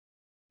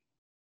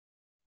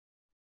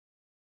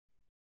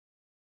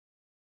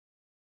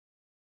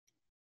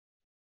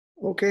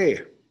Okay,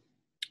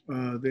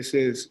 this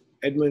is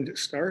Edmund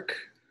Stark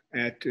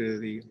at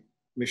the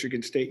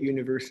Michigan State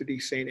University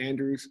St.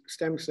 Andrews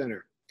STEM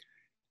Center.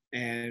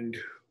 And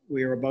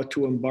we are about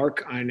to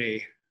embark on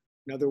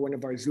another one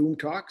of our Zoom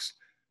talks,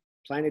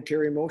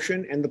 Planetary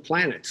Motion and the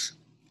Planets,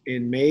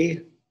 in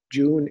May,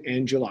 June,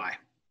 and July.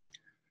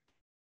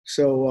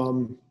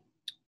 So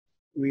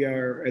we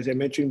are, as I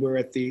mentioned, we're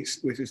at the,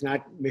 which is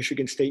not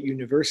Michigan State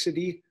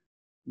University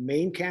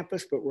main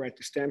campus, but we're at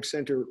the STEM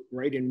Center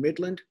right in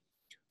Midland.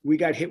 We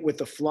got hit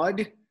with a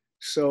flood,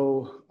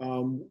 so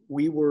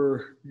we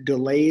were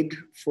delayed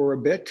for a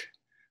bit.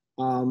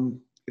 The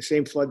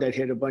same flood that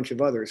hit a bunch of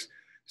others.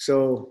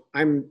 So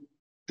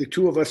the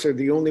two of us are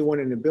the only one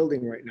in the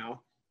building right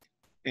now.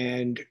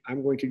 And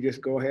I'm going to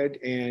just go ahead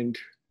and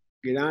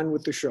get on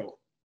with the show.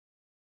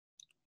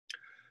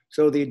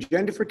 So the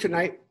agenda for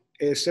tonight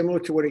is similar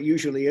to what it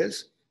usually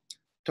is.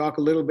 Talk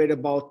a little bit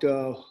about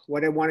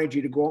what I wanted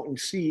you to go out and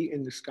see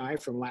in the sky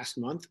from last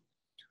month.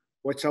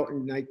 What's out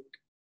in night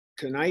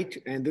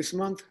tonight and this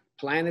month,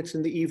 planets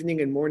in the evening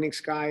and morning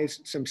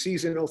skies, some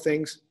seasonal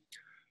things.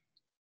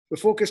 The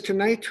focus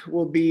tonight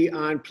will be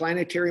on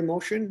planetary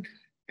motion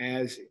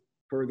as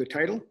per the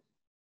title.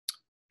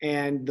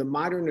 And the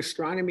modern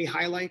astronomy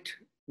highlight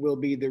will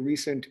be the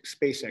recent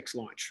SpaceX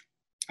launch.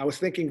 I was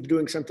thinking of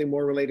doing something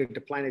more related to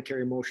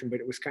planetary motion,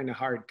 but it was kind of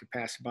hard to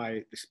pass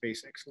by the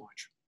SpaceX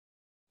launch.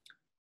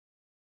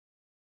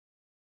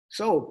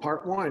 So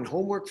part one,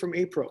 homework from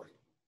April.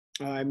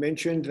 I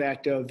mentioned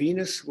that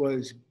Venus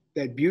was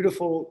that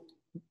beautiful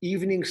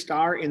evening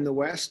star in the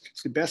west.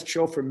 It's the best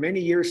show for many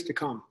years to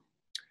come.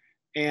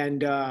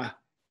 And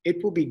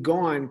it will be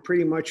gone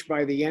pretty much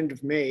by the end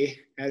of May.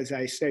 As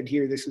I said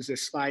here, this is a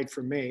slide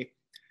for May.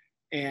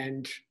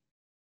 And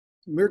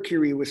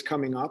Mercury was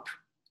coming up,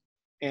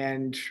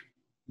 and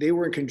they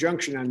were in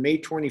conjunction on May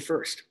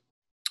 21st.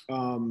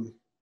 And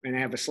I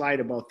have a slide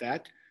about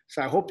that.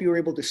 So I hope you were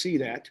able to see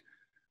that.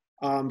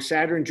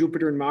 Saturn,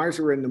 Jupiter, and Mars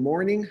were in the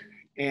morning,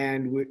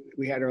 and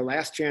we had our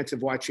last chance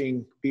of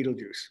watching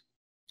Betelgeuse.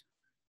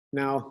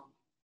 Now,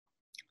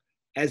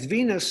 as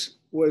Venus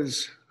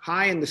was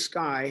high in the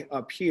sky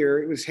up here,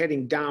 it was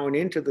heading down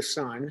into the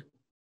sun.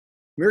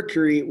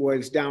 Mercury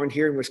was down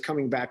here and was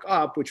coming back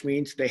up, which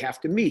means they have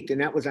to meet.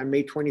 And that was on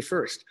May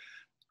 21st,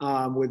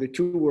 where the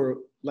two were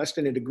less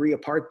than a degree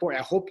apart. Boy,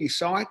 I hope you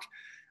saw it.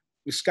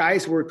 The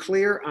skies were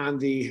clear on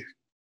the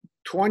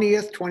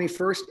 20th,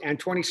 21st, and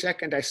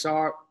 22nd. I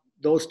saw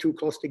those two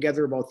close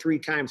together about 3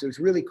 times. It was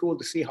really cool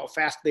to see how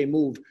fast they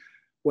move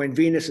when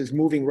Venus is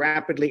moving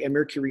rapidly and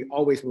Mercury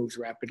always moves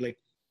rapidly.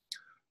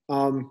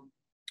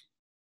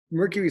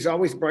 Mercury is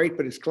always bright,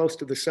 but it's close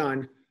to the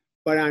sun.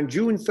 But on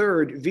June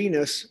 3rd,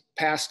 Venus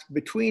passed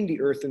between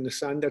the Earth and the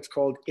sun. That's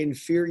called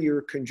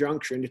inferior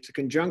conjunction. It's a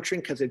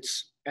conjunction because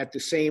it's at the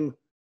same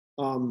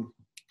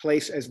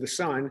place as the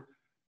sun.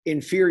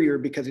 Inferior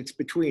because it's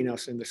between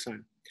us and the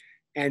sun.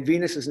 And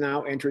Venus has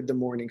now entered the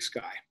morning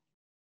sky.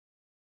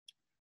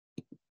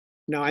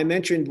 Now, I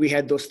mentioned we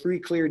had those 3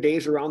 clear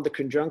days around the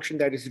conjunction.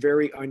 That is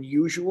very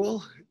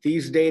unusual.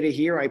 These data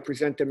here, I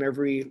present them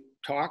every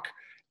talk.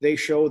 They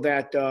show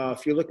that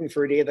if you're looking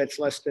for a day that's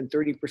less than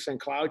 30%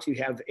 clouds, you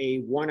have a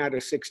 1 out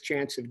of 6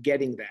 chance of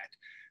getting that.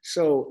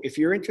 So if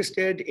you're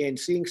interested in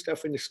seeing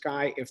stuff in the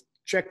sky,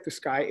 check the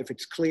sky. If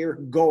it's clear,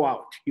 go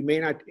out. You may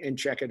not, and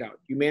check it out.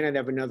 You may not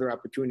have another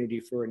opportunity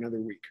for another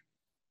week.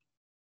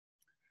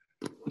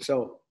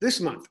 So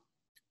this month,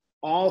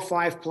 all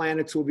 5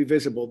 planets will be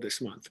visible this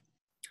month.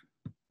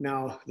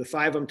 Now, the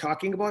 5 I'm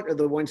talking about are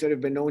the ones that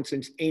have been known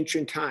since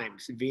ancient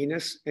times: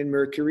 Venus and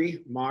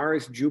Mercury,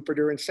 Mars,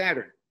 Jupiter, and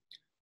Saturn.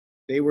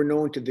 They were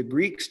known to the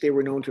Greeks, they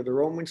were known to the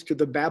Romans, to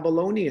the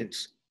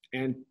Babylonians,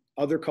 and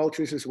other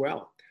cultures as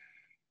well.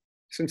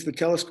 Since the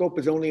telescope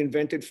was only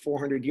invented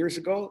 400 years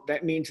ago,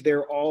 that means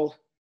they're all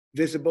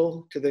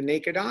visible to the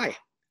naked eye.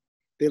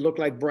 They look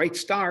like bright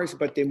stars,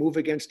 but they move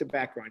against the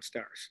background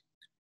stars.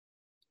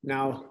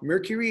 Now,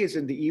 Mercury is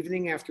in the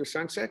evening after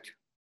sunset.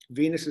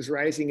 Venus is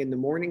rising in the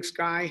morning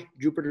sky.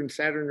 Jupiter and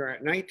Saturn are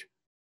at night.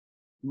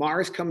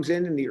 Mars comes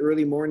in the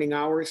early morning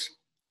hours.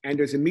 And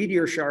there's a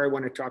meteor shower I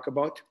want to talk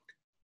about.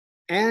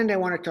 And I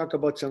want to talk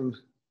about some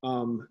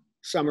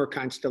summer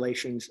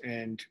constellations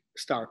and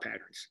star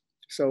patterns.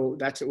 So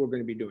that's what we're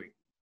going to be doing.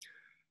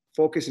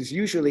 Focus is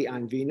usually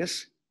on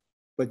Venus,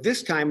 but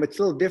this time it's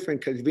a little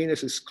different because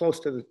Venus is close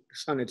to the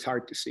sun. It's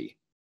hard to see.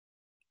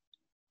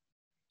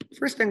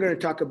 First thing I'm going to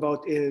talk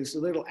about is a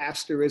little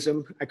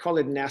asterism. I call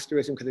it an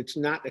asterism because it's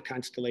not a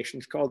constellation.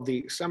 It's called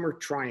the Summer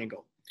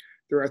Triangle.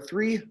 There are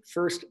 3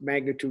 first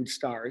magnitude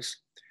stars,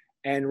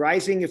 and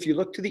rising, if you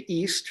look to the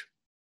east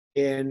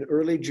in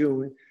early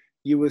June,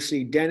 you will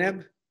see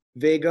Deneb,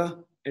 Vega,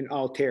 and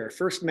Altair.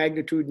 First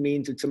magnitude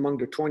means it's among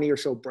the 20 or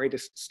so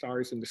brightest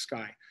stars in the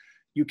sky.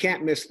 You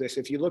can't miss this.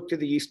 If you look to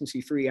the east and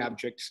see 3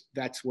 objects,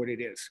 that's what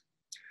it is.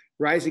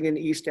 Rising in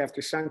the east after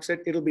sunset,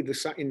 it'll be the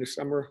sun in the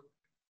summer,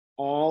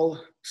 all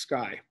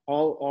sky,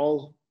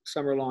 all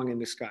summer long in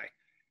the sky.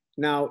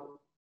 Now,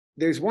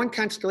 there's one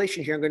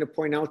constellation here I'm going to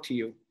point out to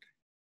you.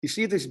 You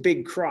see this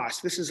big cross.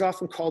 This is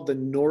often called the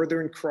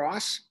Northern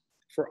Cross.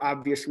 for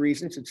obvious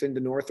reasons. It's in the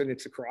north and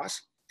it's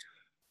across.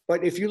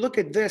 But if you look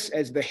at this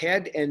as the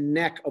head and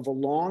neck of a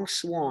long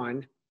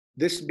swan,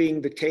 this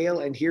being the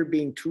tail and here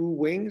being two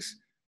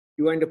wings,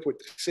 you end up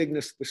with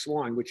Cygnus the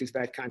Swan, which is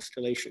that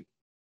constellation.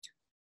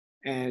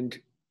 And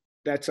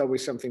that's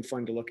always something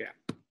fun to look at.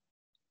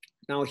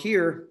 Now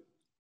here,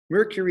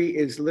 Mercury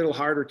is a little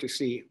harder to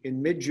see.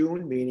 In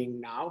mid-June,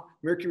 meaning now,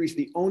 Mercury is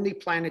the only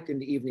planet in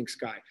the evening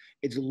sky.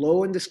 It's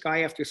low in the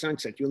sky after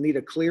sunset. You'll need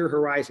a clear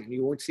horizon.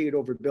 You won't see it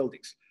over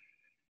buildings.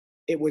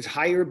 It was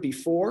higher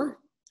before,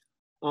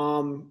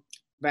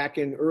 back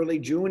in early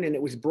June, and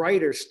it was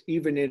brightest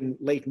even in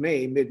late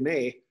May,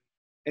 mid-May.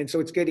 And so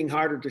it's getting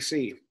harder to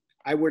see.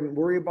 I wouldn't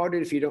worry about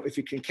it. If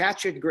you can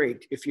catch it,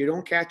 great. If you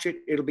don't catch it,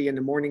 it'll be in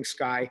the morning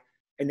sky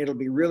and it'll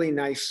be really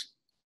nice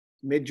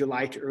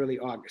mid-July to early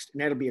August.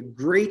 And that'll be a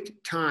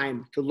great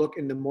time to look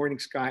in the morning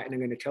sky, and I'm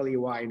going to tell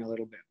you why in a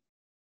little bit.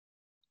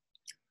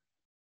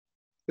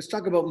 Let's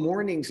talk about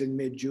mornings in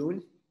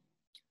mid-June.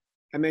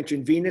 I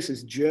mentioned Venus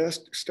is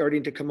just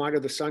starting to come out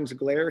of the sun's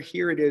glare.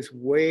 Here it is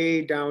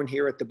way down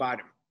here at the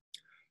bottom.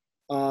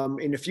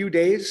 In a few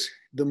days,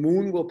 the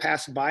moon will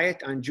pass by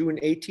it. On June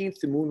 18th,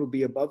 the moon will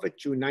be above it.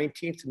 June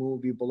 19th, the moon will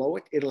be below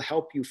it. It'll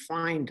help you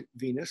find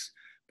Venus.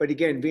 But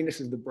again,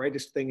 Venus is the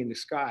brightest thing in the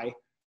sky,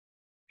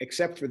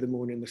 except for the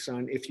moon and the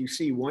sun. If you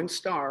see one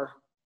star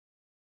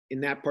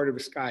in that part of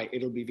the sky,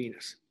 it'll be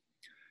Venus.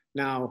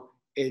 Now,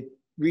 it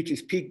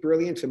reaches peak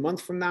brilliance a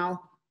month from now,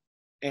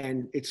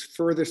 and it's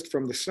furthest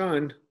from the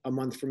sun a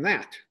month from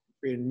that,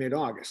 in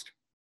mid-August.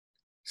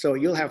 So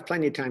you'll have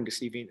plenty of time to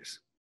see Venus.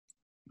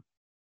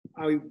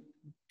 I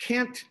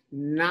can't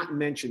not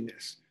mention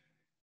this.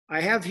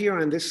 I have here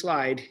on this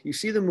slide, you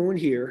see the moon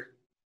here,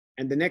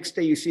 and the next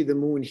day you see the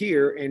moon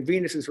here, and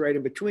Venus is right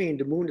in between.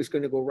 The moon is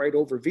going to go right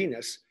over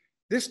Venus.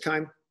 This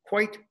time,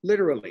 quite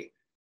literally.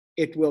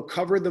 It will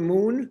cover the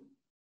moon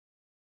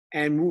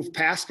and move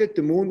past it.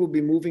 The moon will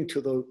be moving to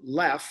the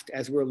left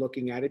as we're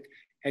looking at it,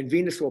 and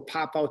Venus will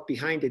pop out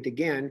behind it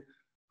again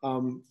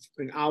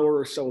an hour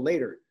or so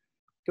later.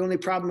 The only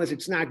problem is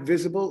it's not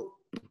visible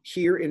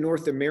here in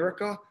North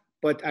America,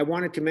 but I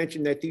wanted to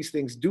mention that these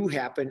things do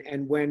happen,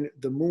 and when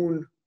the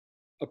moon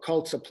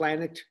occults a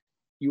planet,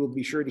 you will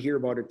be sure to hear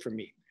about it from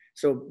me.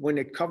 So when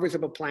it covers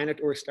up a planet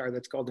or a star,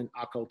 that's called an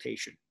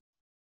occultation.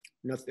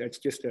 That's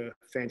just a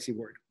fancy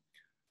word.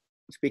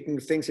 Speaking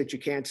of things that you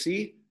can't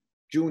see,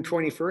 June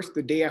 21st,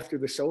 the day after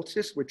the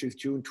solstice, which is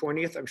June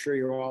 20th, I'm sure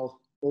you're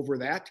all over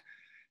that,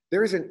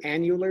 there's an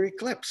annular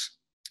eclipse,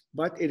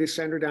 but it is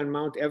centered on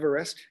Mount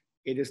Everest.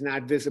 It is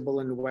not visible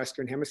in the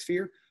Western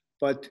Hemisphere,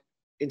 but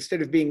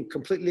instead of being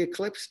completely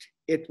eclipsed,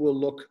 it will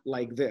look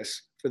like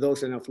this for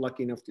those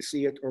lucky enough to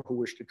see it or who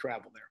wish to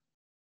travel there.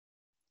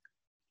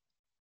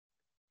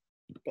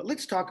 But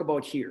let's talk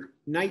about here,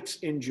 nights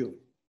in June.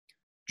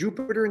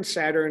 Jupiter and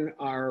Saturn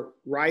are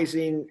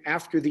rising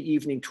after the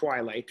evening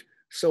twilight.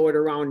 So at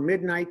around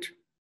midnight,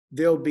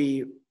 they'll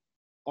be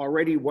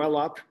already well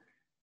up,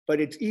 but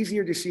it's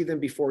easier to see them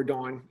before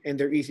dawn, and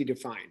they're easy to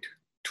find.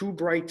 Two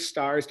bright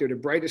stars, they're the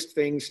brightest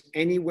things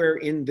anywhere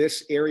in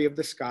this area of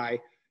the sky.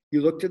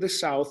 You look to the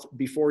south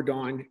before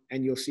dawn,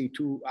 and you'll see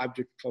two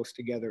objects close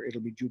together.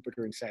 It'll be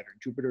Jupiter and Saturn.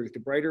 Jupiter is the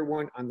brighter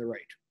one on the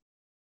right.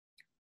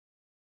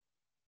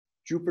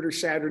 Jupiter,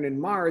 Saturn, and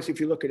Mars, if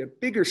you look at a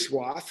bigger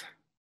swath,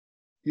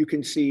 you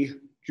can see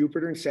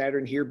Jupiter and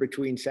Saturn here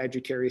between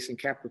Sagittarius and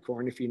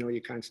Capricorn, if you know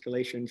your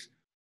constellations.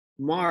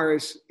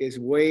 Mars is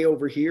way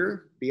over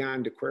here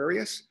beyond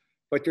Aquarius,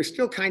 but they're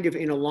still kind of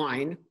in a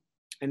line,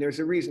 and there's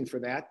a reason for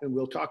that, and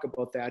we'll talk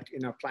about that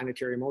in our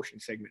planetary motion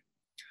segment.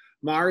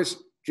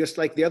 Mars, just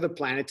like the other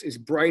planets, is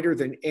brighter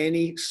than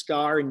any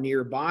star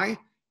nearby.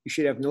 You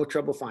should have no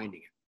trouble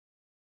finding it.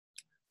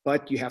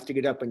 But you have to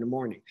get up in the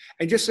morning.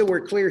 And just so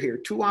we're clear here,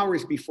 2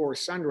 hours before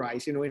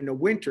sunrise, in the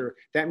winter,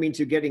 that means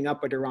you're getting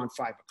up at around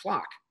 5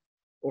 o'clock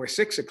or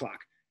 6 o'clock.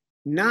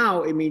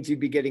 Now it means you'd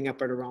be getting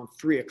up at around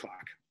 3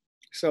 o'clock.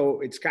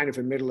 So it's kind of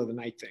a middle of the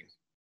night thing.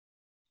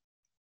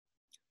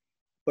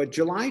 But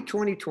July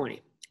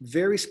 2020,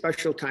 very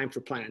special time for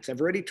planets. I've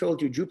already told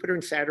you Jupiter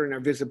and Saturn are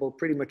visible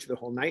pretty much the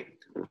whole night.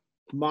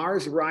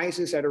 Mars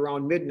rises at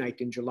around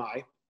midnight in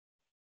July.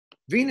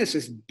 Venus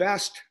is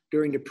best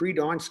during the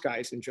pre-dawn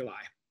skies in July.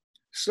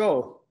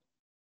 So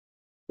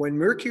when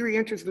Mercury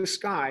enters the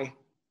sky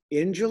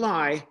in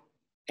July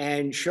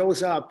and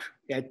shows up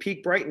at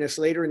peak brightness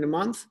later in the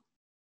month,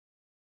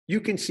 you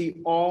can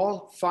see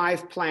all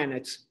 5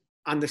 planets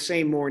on the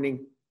same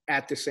morning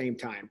at the same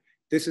time.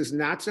 This is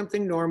not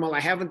something normal.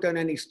 I haven't done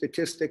any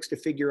statistics to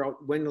figure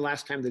out when the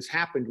last time this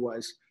happened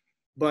was,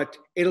 but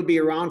it'll be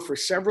around for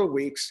several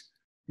weeks.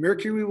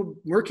 Mercury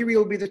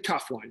will be the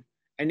tough one,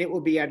 and it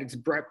will be at its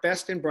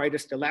best and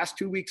brightest the last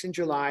 2 weeks in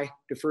July,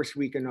 the first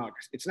week in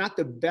August. It's not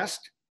the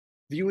best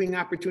viewing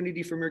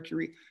opportunity for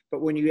Mercury,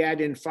 but when you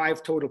add in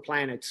 5 total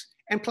planets,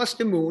 and plus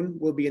the moon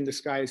will be in the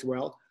sky as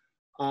well,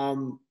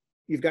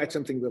 you've got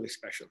something really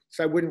special.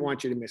 So I wouldn't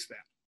want you to miss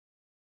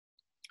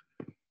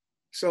that.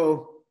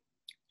 So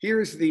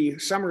Here's the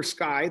summer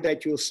sky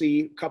that you'll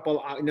see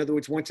in other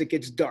words, once it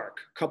gets dark,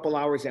 a couple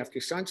hours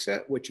after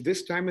sunset, which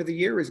this time of the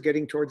year is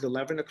getting towards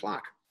 11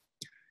 o'clock.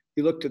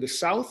 You look to the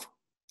south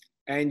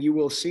and you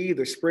will see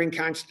the spring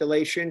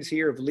constellations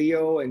here of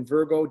Leo and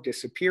Virgo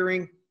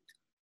disappearing,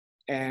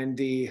 and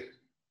the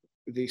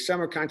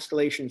summer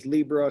constellations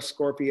Libra,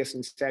 Scorpius,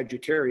 and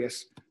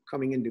Sagittarius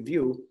coming into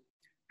view.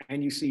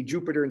 And you see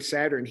Jupiter and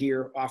Saturn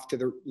here off to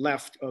the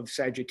left of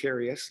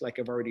Sagittarius, like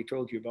I've already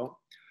told you about.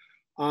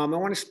 I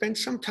want to spend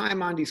some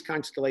time on these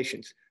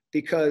constellations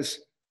because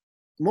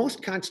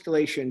most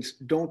constellations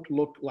don't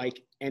look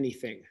like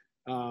anything.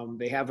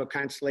 They have a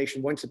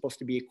constellation, one's supposed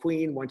to be a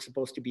queen, one's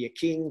supposed to be a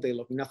king. They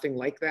look nothing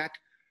like that.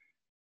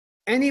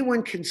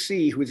 Anyone can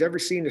see, who's ever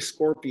seen a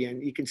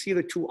scorpion, you can see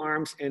the two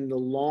arms and the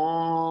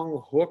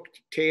long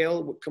hooked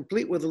tail,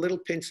 complete with a little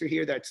pincer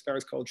here. That star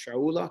is called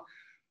Shaula.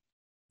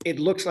 It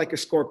looks like a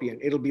scorpion.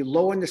 It'll be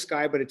low in the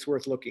sky, but it's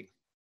worth looking.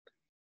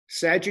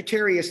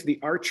 Sagittarius, the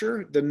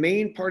archer, the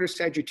main part of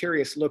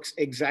Sagittarius looks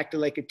exactly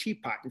like a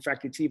teapot. In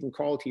fact, it's even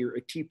called here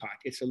a teapot.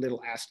 It's a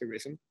little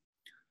asterism.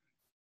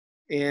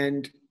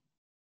 And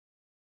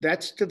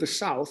that's to the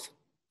south.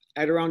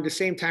 At around the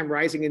same time,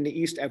 rising in the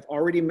east, I've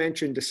already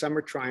mentioned the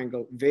summer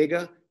triangle,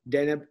 Vega,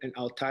 Deneb, and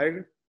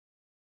Altair.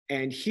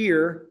 And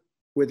here,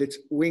 with its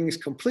wings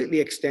completely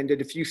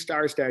extended, a few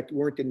stars that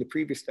weren't in the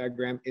previous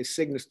diagram, is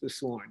Cygnus the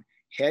swan.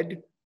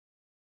 Head,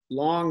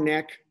 long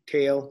neck,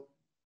 tail,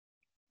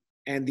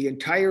 and the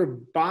entire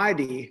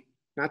body,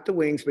 not the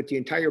wings, but the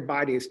entire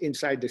body is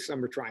inside the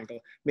summer triangle,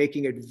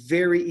 making it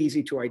very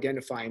easy to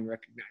identify and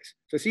recognize.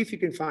 So see if you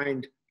can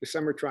find the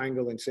summer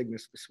triangle and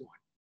Cygnus the swan.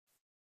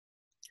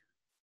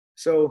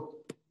 So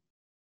a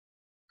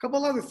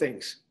couple other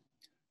things.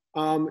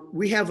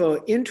 We have an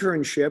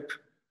internship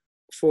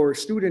for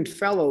student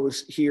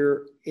fellows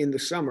here in the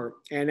summer,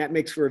 and that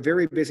makes for a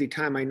very busy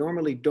time. I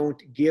normally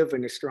don't give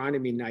an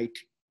astronomy night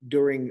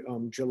during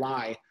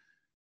July.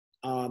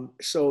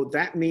 So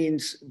that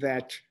means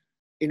that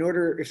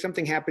if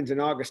something happens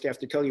in August, I have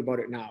to tell you about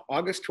it now.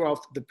 August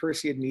 12th, the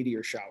Perseid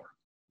meteor shower.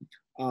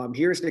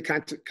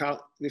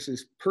 This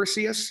is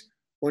Perseus,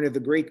 one of the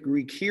great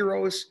Greek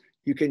heroes.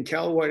 You can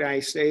tell what I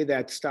say,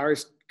 that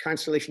stars,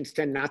 constellations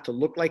tend not to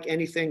look like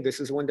anything. This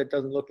is one that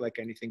doesn't look like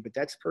anything, but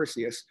that's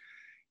Perseus.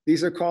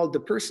 These are called the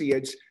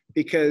Perseids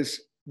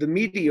because the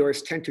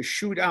meteors tend to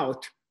shoot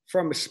out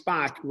from a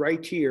spot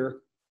right here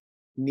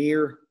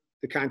near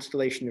the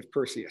constellation of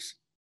Perseus.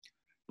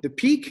 The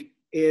peak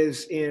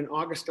is in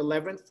August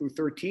 11th through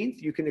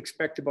 13th. You can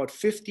expect about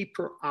 50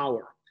 per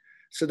hour.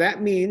 So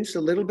that means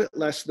a little bit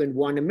less than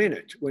 1 a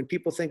minute. When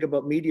people think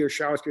about meteor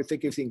showers, they're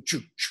thinking of saying,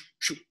 choo, choo,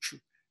 choo, choo.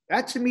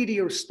 That's a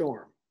meteor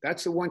storm.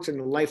 That's a once in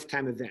a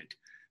lifetime event.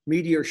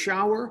 Meteor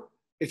shower,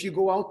 if you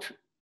go out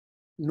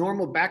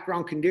normal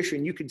background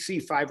condition, you can see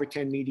 5 or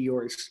 10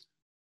 meteors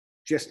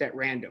just at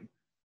random.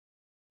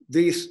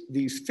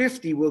 These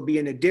 50 will be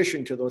in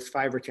addition to those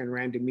 5 or 10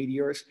 random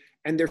meteors,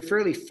 and they're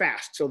fairly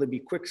fast, so they'll be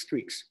quick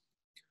streaks.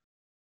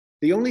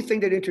 The only thing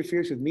that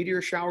interferes with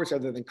meteor showers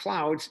other than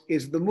clouds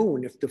is the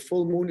moon. If the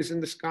full moon is in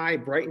the sky,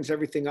 brightens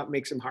everything up,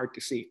 makes them hard to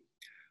see.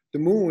 The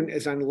moon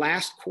is on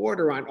last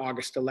quarter on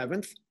August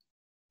 11th,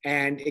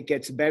 and it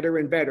gets better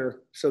and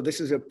better. So this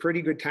is a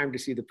pretty good time to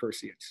see the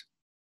Perseids.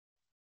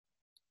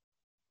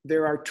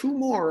 There are 2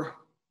 more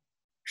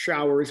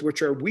showers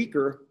which are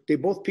weaker. They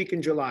both peak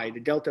in July,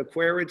 the Delta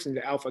Aquarids and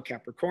the Alpha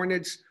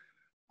Capricornids.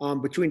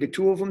 Between the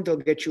 2 of them, they'll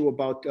get you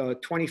about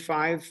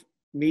 25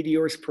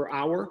 meteors per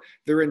hour.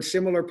 They're in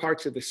similar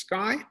parts of the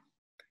sky,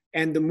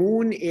 and the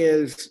moon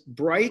is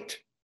bright,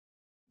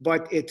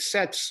 but it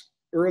sets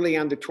early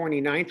on the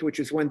 29th, which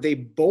is when they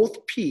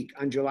both peak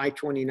on July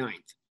 29th.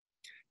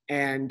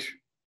 And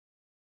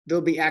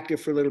they'll be active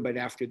for a little bit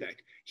after that.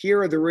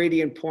 Here are the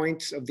radiant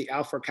points of the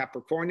Alpha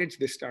Capricornids.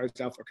 This star is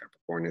Alpha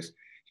Capricornus.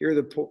 Here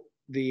are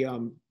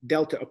the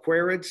Delta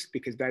Aquarids,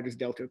 because that is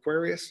Delta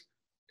Aquarius.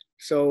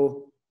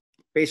 So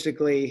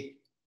basically,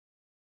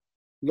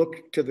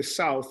 look to the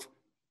south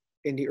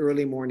in the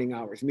early morning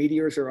hours.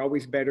 Meteors are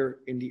always better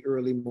in the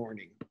early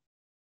morning,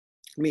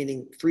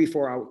 meaning 2,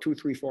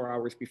 3, 4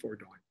 hours before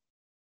dawn.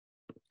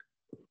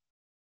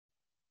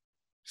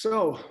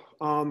 So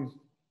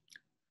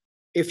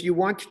if you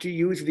want to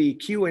use the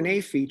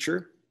Q&A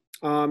feature,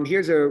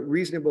 here's a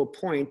reasonable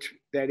point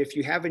that if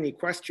you have any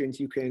questions,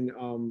 you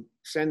can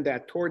send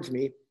that towards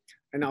me,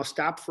 and I'll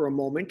stop for a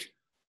moment.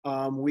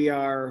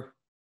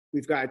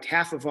 We've got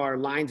half of our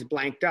lines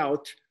blanked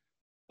out,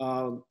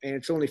 and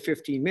it's only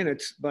 15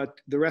 minutes, but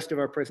the rest of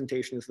our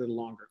presentation is a little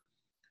longer.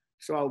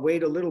 So I'll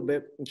wait a little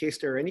bit in case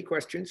there are any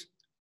questions.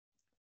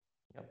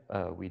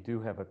 Yep, we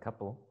do have a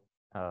couple.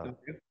 Okay.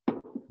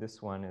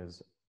 This one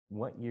is,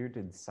 what year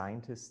did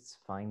scientists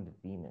find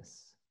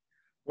Venus?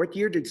 What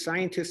year did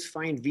scientists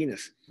find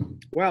Venus?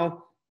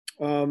 Well,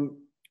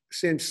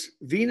 since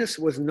Venus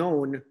was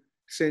known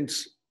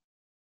since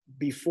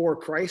before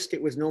Christ,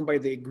 it was known by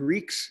the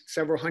Greeks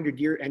several hundred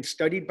years and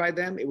studied by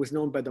them. It was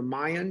known by the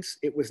Mayans.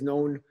 It was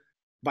known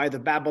by the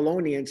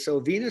Babylonians. So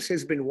Venus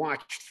has been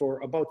watched for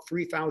about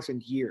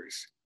 3,000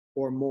 years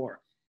or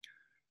more.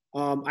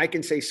 I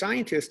can say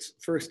scientists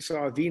first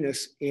saw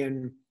Venus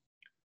in,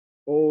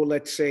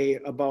 let's say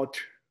about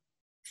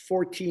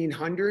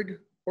 1400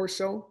 or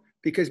so,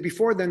 because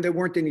before then there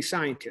weren't any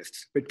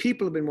scientists, but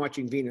people have been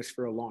watching Venus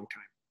for a long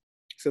time.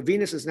 So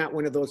Venus is not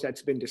one of those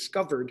that's been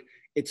discovered.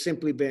 It's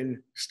simply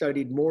been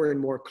studied more and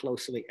more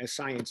closely as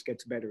science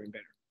gets better and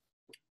better.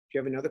 Do you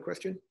have another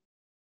question?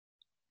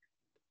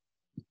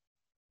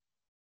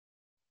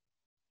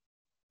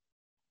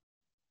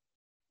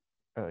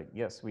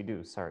 Yes, we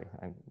do. Sorry,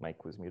 my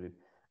mic was muted.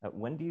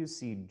 When do you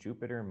see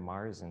Jupiter,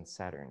 Mars, and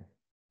Saturn?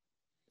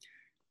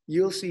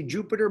 You'll see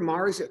Jupiter,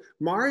 Mars.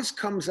 Mars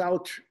comes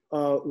out,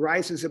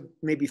 rises up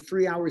maybe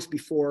 3 hours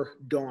before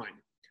dawn.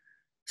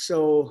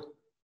 So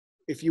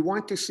if you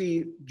want to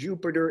see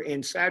Jupiter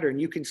and Saturn,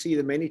 you can see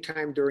them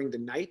anytime during the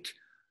night,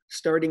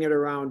 starting at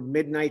around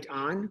midnight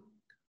on.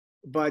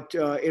 But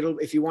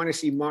if you want to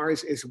see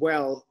Mars as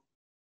well,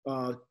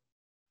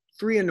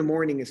 3 in the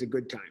morning is a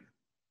good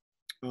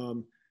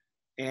time.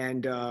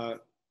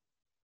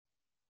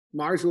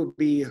 Mars will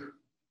be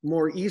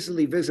more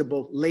easily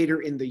visible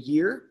later in the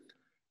year,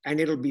 and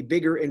it'll be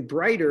bigger and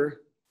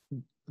brighter,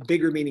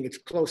 bigger meaning it's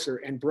closer,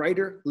 and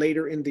brighter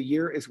later in the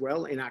year as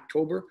well in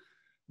October.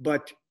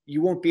 But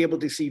you won't be able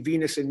to see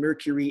Venus and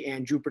Mercury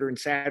and Jupiter and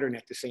Saturn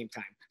at the same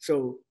time.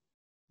 So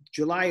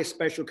July is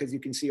special because you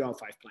can see all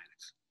 5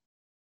 planets.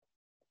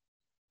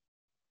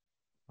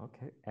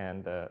 Okay,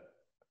 and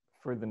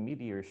for the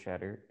meteor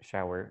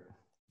shower,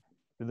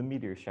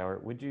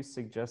 would you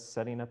suggest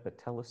setting up a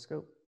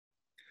telescope?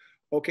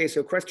 Okay,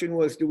 so question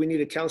was, do we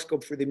need a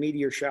telescope for the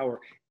meteor shower?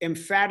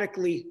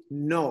 Emphatically,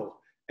 no.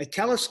 A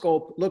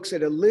telescope looks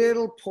at a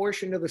little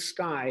portion of the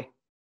sky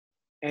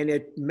and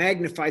it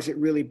magnifies it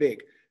really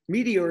big.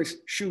 Meteors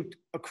shoot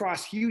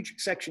across huge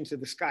sections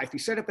of the sky. If you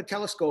set up a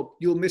telescope,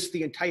 you'll miss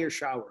the entire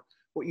shower.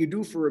 What you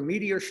do for a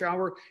meteor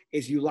shower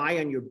is you lie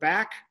on your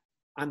back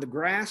on the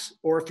grass,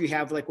 or if you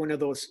have like one of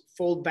those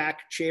fold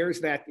back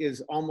chairs that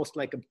is almost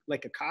like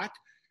a cot,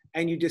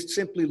 and you just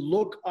simply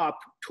look up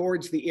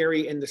towards the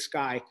area in the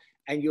sky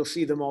and you'll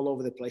see them all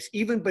over the place.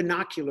 Even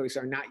binoculars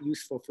are not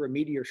useful for a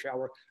meteor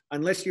shower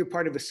unless you're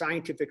part of a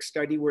scientific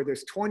study where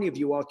there's 20 of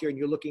you out there and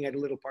you're looking at a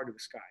little part of the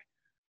sky.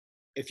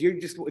 If you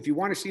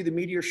want to see the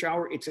meteor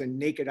shower, it's a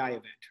naked eye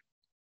event,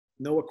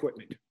 no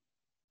equipment.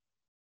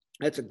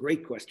 That's a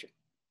great question.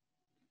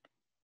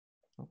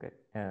 Okay,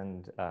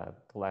 and the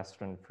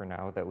last one for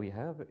now that we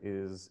have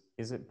is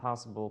it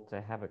possible to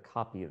have a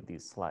copy of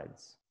these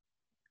slides?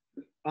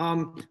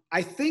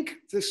 I think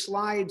the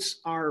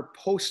slides are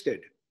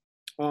posted.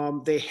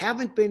 They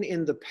haven't been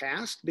in the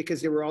past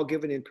because they were all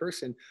given in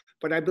person,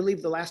 but I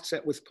believe the last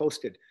set was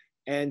posted.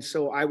 And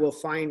so I will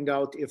find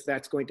out if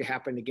that's going to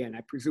happen again.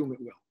 I presume it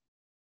will.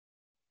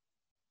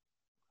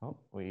 Oh,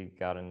 we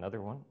got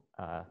another one.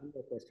 No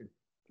question.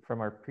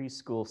 From our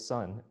preschool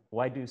son,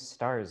 why do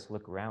stars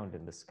look round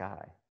in the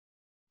sky?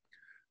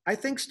 I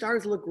think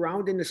stars look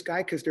round in the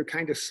sky because they're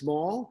kind of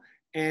small.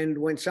 And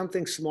when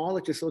something's small,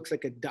 it just looks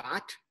like a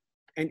dot.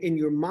 And in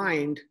your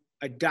mind,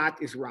 a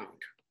dot is round.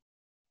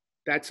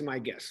 That's my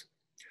guess.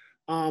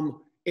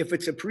 If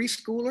it's a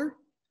preschooler,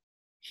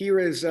 here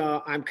is,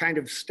 I'm kind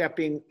of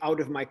stepping out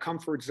of my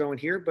comfort zone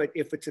here, but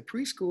if it's a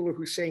preschooler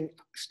who's saying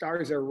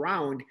stars are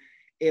round,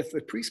 if a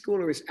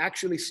preschooler is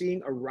actually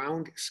seeing a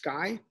round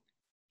sky,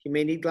 he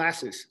may need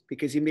glasses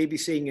because he may be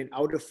seeing an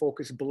out of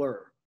focus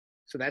blur.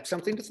 So that's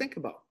something to think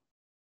about.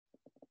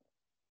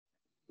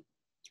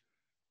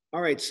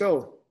 All right,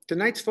 so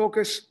tonight's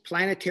focus,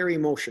 planetary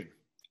motion.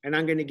 And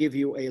I'm going to give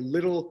you a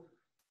little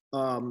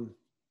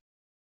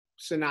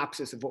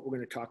synopsis of what we're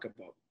going to talk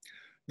about.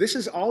 This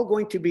is all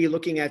going to be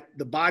looking at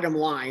the bottom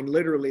line,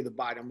 literally the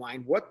bottom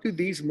line. What do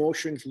these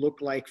motions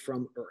look like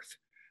from Earth?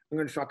 I'm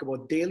going to talk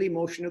about daily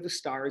motion of the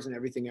stars and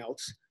everything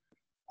else.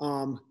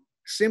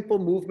 Simple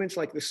movements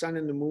like the sun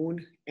and the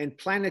moon, and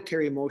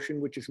planetary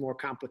motion, which is more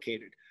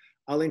complicated.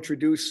 I'll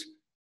introduce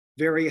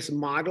various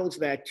models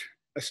that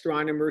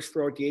astronomers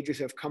throughout the ages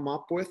have come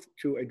up with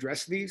to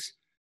address these.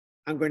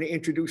 I'm going to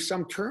introduce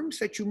some terms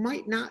that you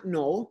might not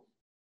know,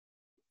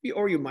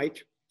 or you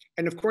might.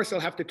 And of course,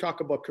 I'll have to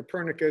talk about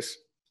Copernicus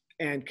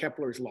and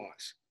Kepler's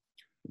laws.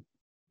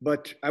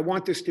 But I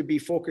want this to be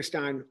focused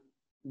on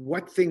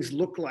what things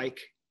look like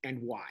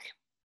and why.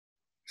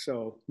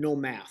 So no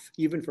math,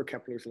 even for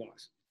Kepler's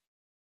laws.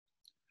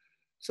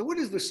 So what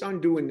does the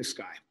sun do in the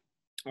sky?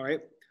 All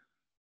right.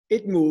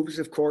 It moves,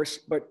 of course,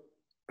 but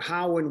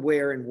how and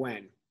where and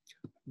when?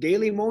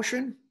 Daily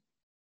motion,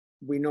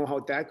 we know how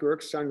that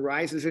works. Sun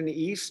rises in the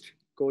east,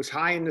 goes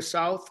high in the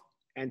south,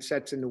 and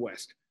sets in the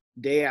west,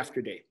 day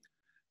after day.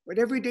 But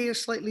every day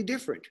is slightly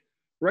different.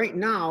 Right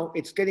now,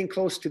 it's getting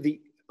close to the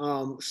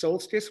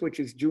solstice, which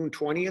is June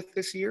 20th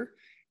this year.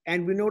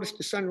 And we notice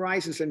the sun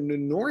rises in the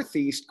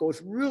northeast,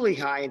 goes really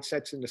high, and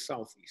sets in the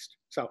southeast.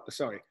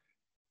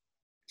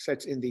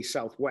 Sets in the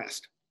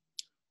southwest.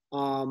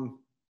 The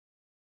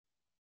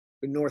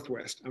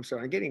northwest. I'm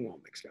sorry, I'm getting all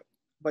mixed up.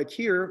 But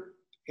here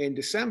in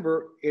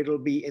December, it'll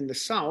be in the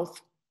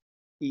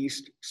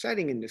southeast,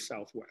 setting in the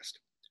southwest.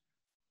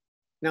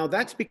 Now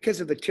that's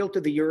because of the tilt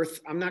of the Earth.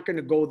 I'm not going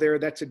to go there.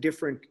 That's a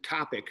different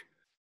topic.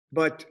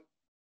 But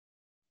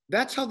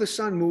that's how the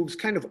sun moves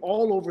kind of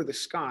all over the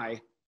sky.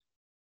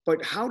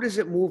 But how does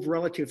it move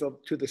relative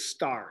to the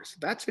stars?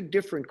 That's a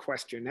different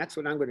question. That's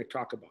what I'm going to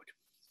talk about.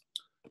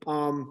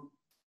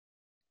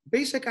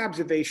 Basic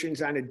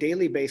observations on a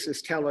daily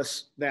basis tell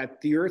us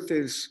that the Earth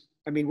is,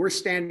 I mean, we're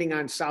standing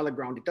on solid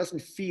ground. It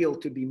doesn't feel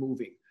to be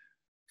moving.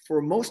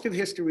 For most of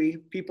history,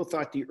 people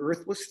thought the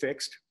Earth was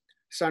fixed.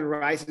 Sun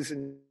rises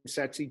and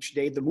sets each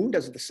day. The moon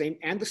does the same,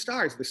 and the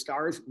stars. The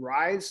stars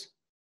rise,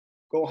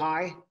 go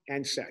high,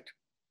 and set,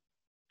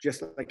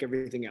 just like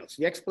everything else.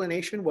 The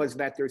explanation was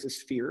that there's a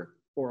sphere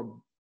or a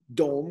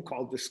dome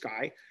called the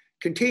sky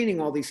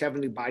containing all these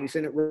heavenly bodies,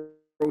 and it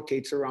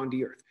rotates around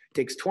the Earth. It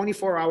takes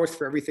 24 hours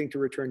for everything to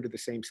return to the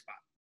same spot.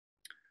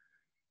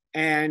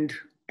 And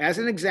as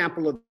an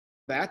example of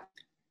that,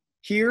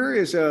 here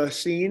is a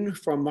scene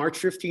from March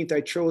 15th.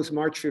 I chose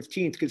March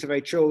 15th because if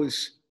I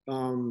chose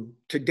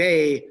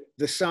today,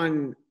 the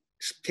sun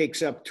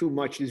takes up too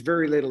much. There's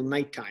very little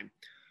nighttime.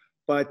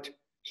 But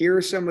here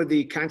are some of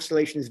the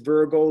constellations: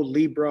 Virgo,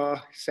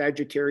 Libra,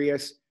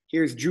 Sagittarius.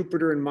 Here's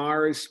Jupiter and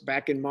Mars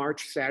back in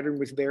March. Saturn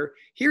was there.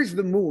 Here's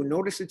the moon.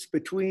 Notice it's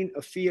between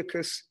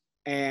Ophiuchus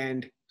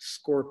and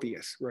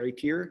Scorpius right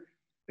here.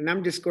 And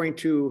I'm just going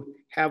to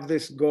have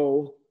this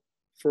go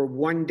for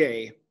one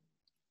day.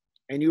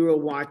 And you will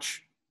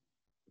watch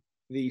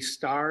the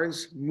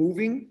stars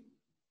moving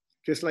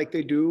just like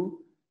they do.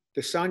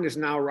 The sun is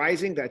now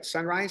rising, that's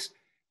sunrise.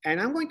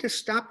 And I'm going to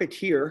stop it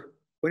here.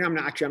 When I'm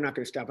not going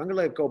to stop. I'm going to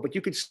let it go. But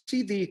you can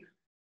see the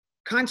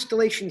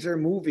constellations are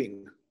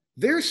moving.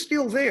 They're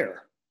still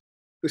there.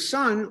 The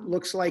sun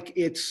looks like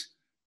it's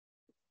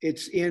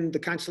in the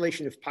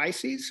constellation of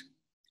Pisces.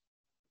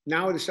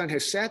 Now the sun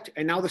has set,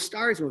 and now the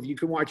stars move. You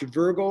can watch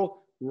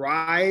Virgo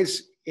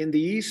rise in the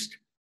east,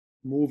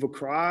 move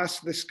across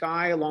the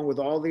sky along with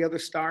all the other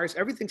stars.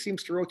 Everything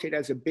seems to rotate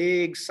as a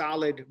big,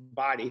 solid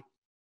body,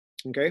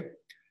 okay?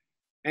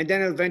 And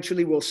then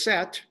eventually will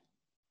set,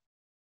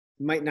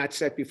 might not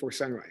set before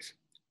sunrise.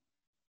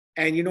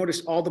 And you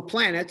notice all the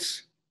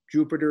planets,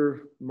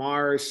 Jupiter,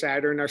 Mars,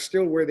 Saturn, are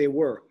still where they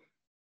were.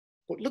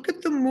 But look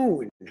at the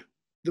moon.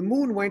 The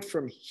moon went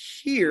from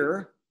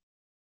here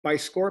by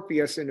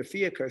Scorpius and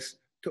Ophiuchus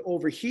to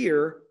over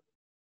here,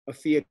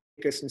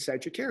 Ophiuchus and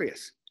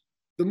Sagittarius.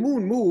 The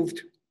moon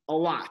moved a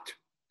lot,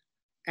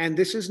 and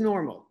this is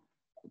normal.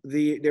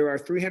 There are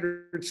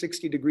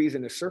 360 degrees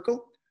in a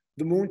circle.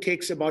 The moon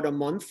takes about a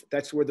month.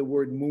 That's where the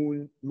word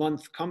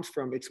month comes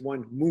from. It's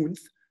one month.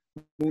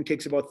 Moon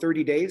takes about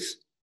 30 days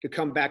to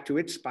come back to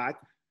its spot.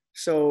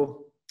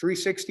 So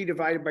 360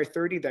 divided by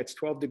 30, that's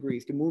 12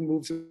 degrees. The moon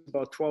moves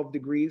about 12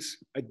 degrees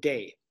a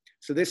day.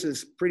 So this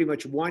is pretty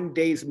much one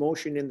day's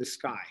motion in the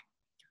sky.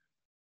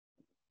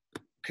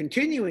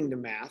 Continuing the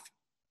math,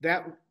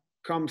 that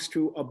comes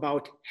to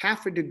about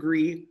half a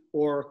degree,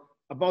 or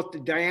about the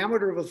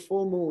diameter of a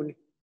full moon,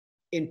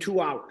 in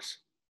 2 hours.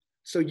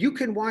 So you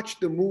can watch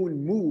the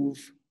moon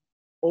move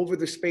over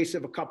the space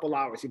of a couple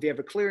hours. If you have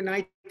a clear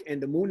night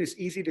and the moon is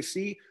easy to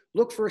see,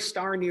 look for a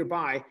star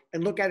nearby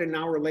and look at it an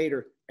hour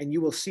later, and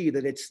you will see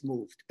that it's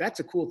moved.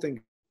 That's a cool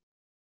thing.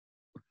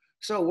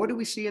 So what do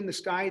we see in the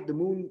sky? The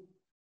moon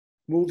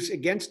moves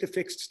against the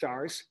fixed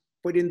stars,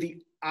 but in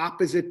the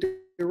opposite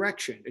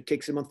direction. It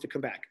takes a month to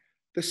come back.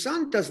 The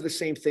sun does the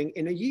same thing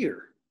in a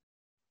year.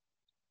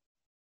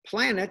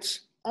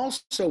 Planets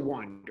also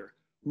wander.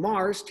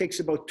 Mars takes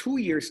about 2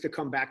 years to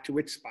come back to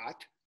its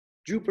spot.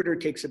 Jupiter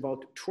takes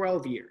about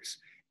 12 years.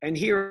 And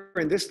here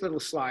in this little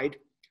slide,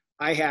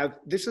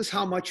 this is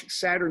how much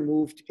Saturn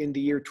moved in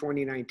the year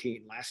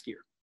 2019, last year.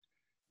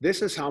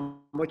 This is how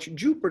much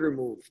Jupiter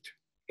moved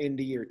in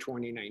the year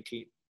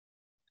 2019.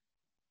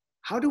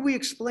 How do we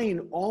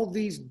explain all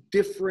these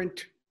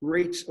different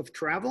rates of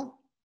travel?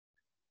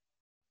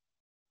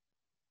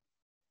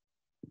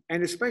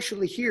 And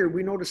especially here,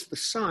 we notice the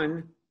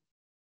sun.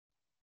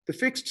 The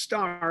fixed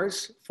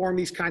stars form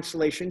these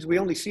constellations. We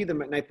only see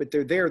them at night, but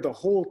they're there the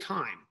whole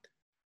time.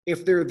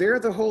 If they're there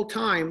the whole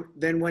time,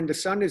 then when the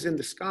sun is in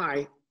the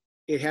sky,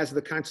 it has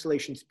the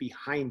constellations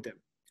behind them.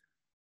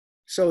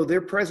 So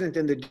they're present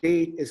in the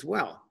day as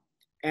well.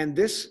 And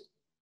this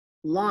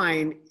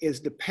line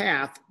is the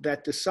path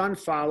that the sun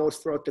follows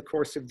throughout the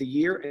course of the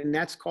year, and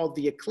that's called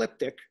the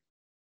ecliptic,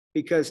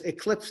 because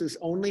eclipses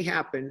only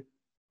happen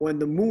when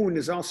the moon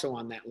is also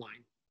on that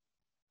line.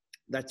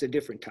 That's a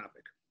different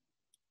topic.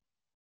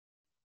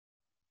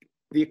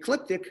 The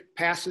ecliptic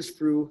passes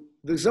through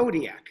the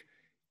zodiac.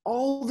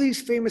 All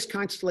these famous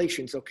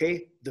constellations,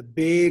 okay? The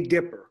Big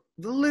Dipper,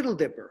 the Little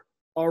Dipper,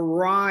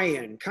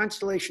 Orion,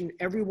 constellation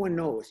everyone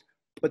knows,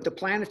 but the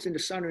planets and the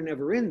sun are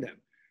never in them.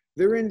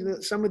 They're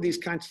in some of these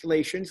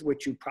constellations,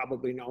 which you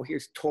probably know.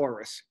 Here's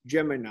Taurus,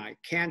 Gemini,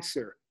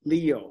 Cancer,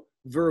 Leo,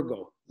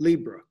 Virgo,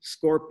 Libra,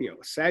 Scorpio,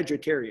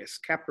 Sagittarius,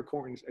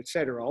 Capricorns,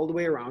 etc., all the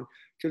way around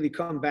till you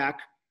come back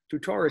to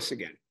Taurus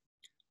again.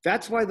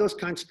 That's why those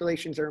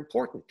constellations are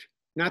important.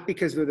 Not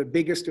because they're the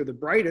biggest or the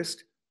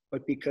brightest,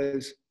 but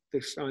because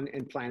the sun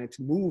and planets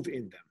move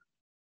in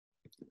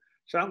them.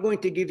 So I'm going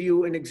to give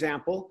you an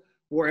example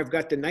where I've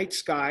got the night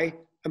sky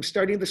I'm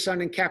starting the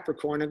sun in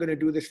Capricorn. I'm going to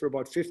do this for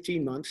about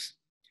 15 months.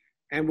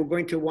 And we're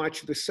going to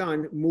watch the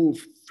sun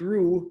move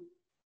through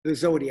the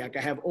zodiac.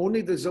 I have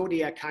only the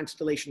zodiac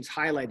constellations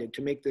highlighted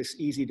to make this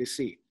easy to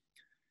see.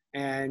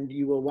 And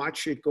you will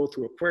watch it go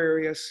through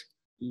Aquarius,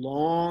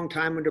 long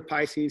time under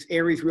Pisces,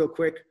 Aries real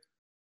quick,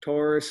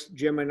 Taurus,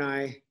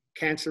 Gemini,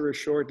 Cancer is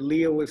short,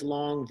 Leo is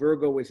long,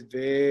 Virgo is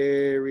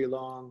very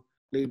long,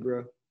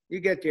 Libra. You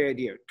get the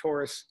idea,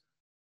 Taurus.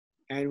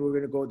 And we're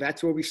going to go,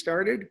 that's where we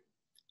started.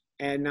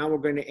 And now we're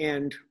going to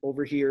end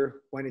over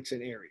here when it's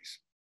in Aries.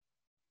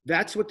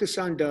 That's what the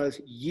sun does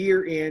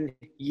year in,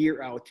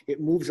 year out. It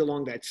moves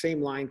along that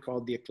same line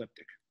called the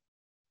ecliptic.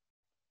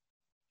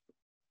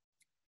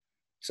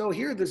 So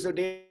here are the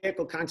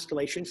zodiacal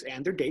constellations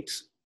and their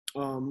dates,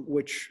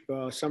 which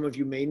some of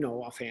you may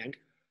know offhand.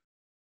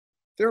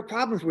 There are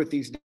problems with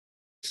these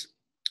dates.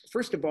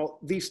 First of all,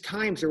 these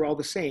times are all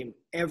the same.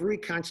 Every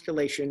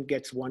constellation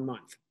gets 1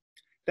 month.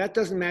 That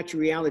doesn't match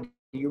reality.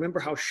 You remember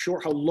how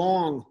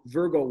long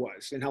Virgo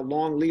was, and how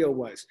long Leo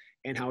was,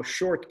 and how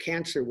short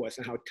Cancer was,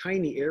 and how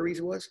tiny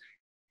Aries was?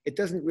 It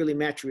doesn't really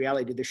match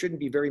reality. There shouldn't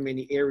be very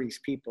many Aries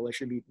people. There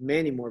should be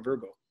many more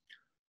Virgo.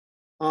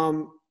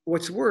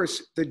 What's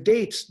worse, the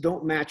dates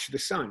don't match the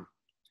sun.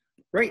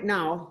 Right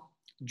now,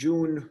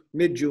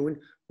 mid-June,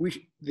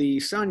 the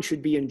sun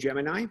should be in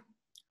Gemini,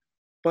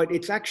 but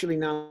it's actually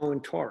now in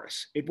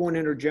Taurus. It won't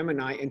enter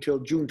Gemini until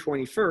June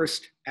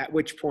 21st, at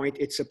which point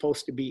it's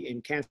supposed to be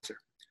in Cancer.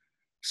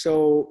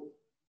 So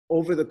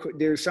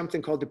there's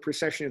something called the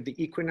precession of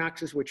the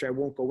equinoxes, which I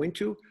won't go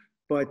into,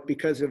 but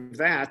because of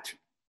that,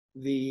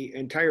 the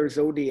entire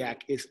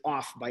zodiac is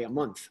off by a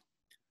month.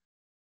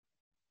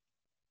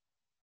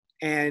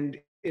 And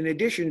in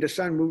addition, the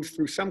sun moves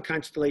through some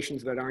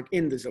constellations that aren't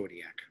in the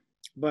zodiac.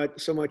 But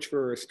so much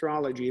for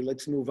astrology.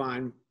 Let's move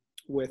on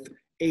with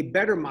a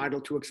better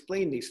model to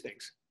explain these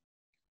things.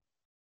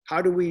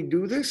 How do we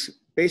do this?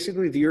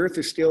 Basically, the Earth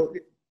is still,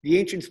 the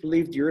ancients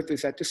believed the Earth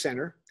is at the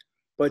center,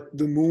 but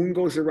the moon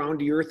goes around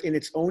the Earth in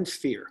its own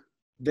sphere.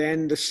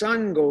 Then the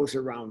sun goes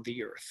around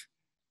the Earth.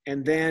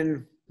 And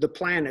then the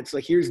planets,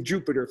 like here's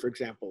Jupiter, for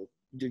example,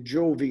 the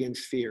Jovian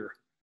sphere.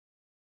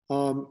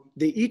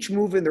 They each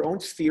move in their own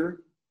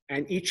sphere,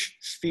 and each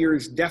sphere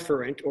is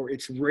deferent, or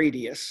its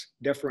radius.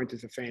 Deferent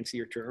is a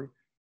fancier term.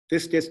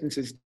 This distance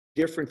is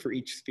different for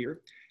each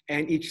sphere,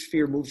 and each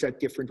sphere moves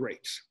at different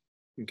rates,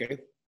 okay?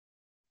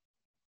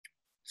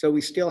 So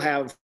we still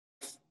have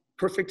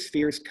perfect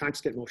spheres,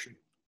 constant motion.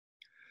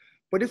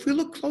 But if we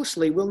look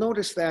closely, we'll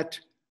notice that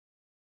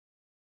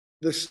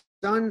the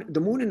sun, the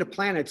moon, and the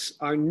planets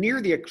are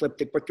near the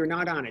ecliptic, but they're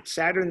not on it.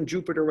 Saturn and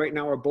Jupiter right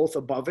now are both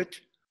above it.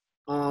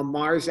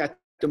 Mars at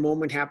the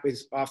moment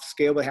is off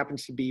scale, but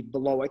happens to be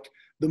below it.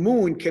 The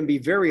moon can be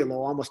very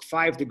low, almost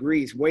 5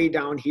 degrees, way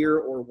down here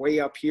or way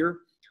up here.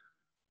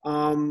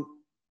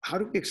 How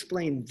do we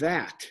explain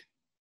that?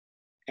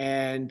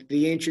 And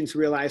the ancients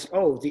realized,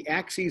 oh, the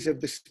axes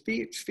of the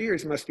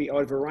spheres must be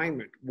out of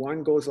alignment.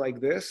 One goes like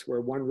this,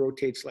 where one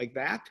rotates like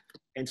that,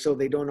 and so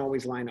they don't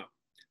always line up.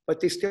 But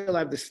they still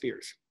have the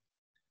spheres.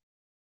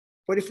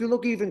 But if you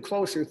look even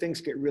closer, things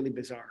get really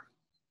bizarre.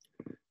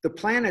 The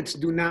planets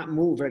do not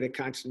move at a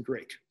constant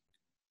rate.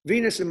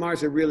 Venus and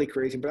Mars are really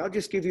crazy, but I'll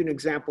just give you an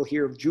example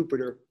here of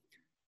Jupiter.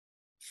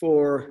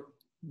 For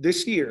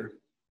this year,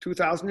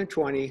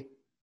 2020,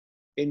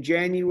 in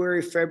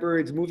January,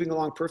 February, it's moving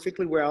along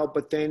perfectly well,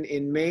 but then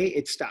in May,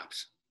 it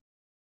stops.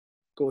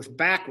 Goes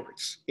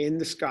backwards in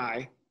the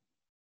sky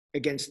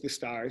against the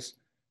stars,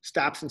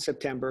 stops in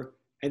September,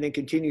 and then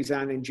continues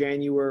on in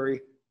January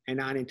and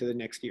on into the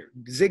next year.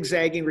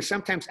 Zigzagging, or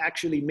sometimes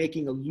actually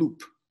making a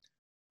loop.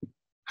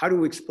 How do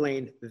we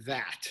explain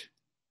that?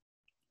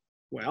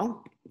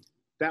 Well,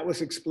 that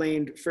was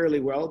explained fairly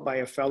well by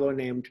a fellow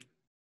named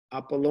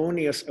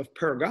Apollonius of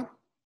Perga.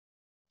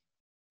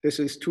 This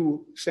is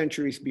 2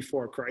 centuries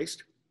before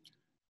Christ.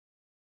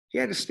 He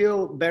had a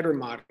still better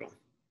model.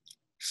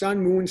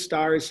 Sun, moon,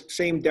 stars,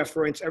 same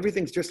deference,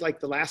 everything's just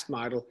like the last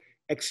model,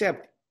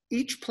 except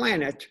each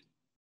planet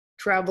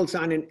travels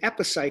on an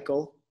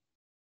epicycle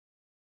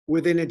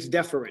within its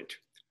deferent,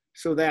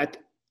 so that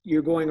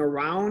you're going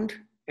around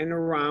and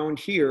around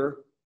here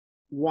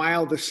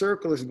while the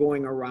circle is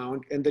going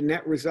around, and the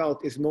net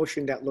result is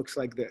motion that looks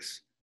like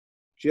this,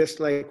 just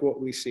like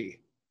what we see,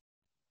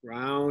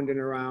 round and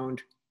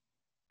around,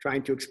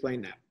 trying to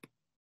explain that.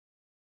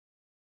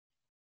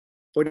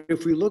 But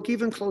if we look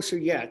even closer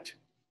yet,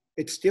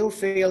 it still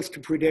fails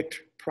to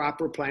predict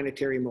proper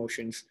planetary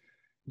motions.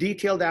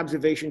 Detailed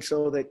observations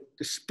show that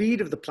the speed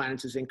of the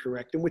planets is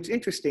incorrect. And what's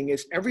interesting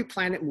is every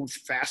planet moves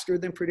faster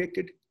than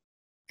predicted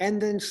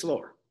and then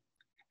slower.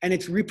 And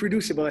it's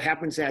reproducible. It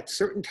happens at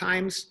certain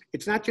times.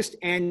 It's not just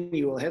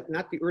annual,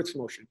 not the Earth's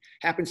motion.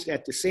 It happens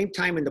at the same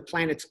time in the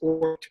planet's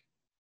orbit,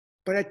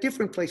 but at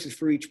different places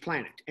for each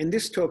planet. And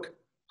this took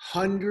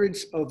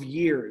hundreds of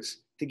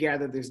years to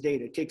gather this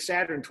data. It takes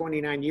Saturn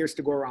 29 years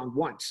to go around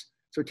once.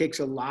 So it takes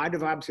a lot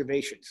of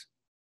observations.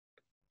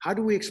 How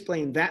do we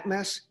explain that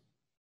mess?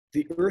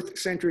 The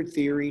Earth-centered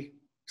theory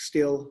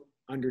still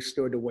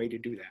understood a way to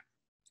do that.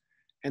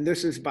 And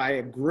this is by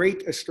a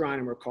great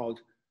astronomer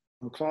called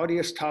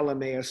Claudius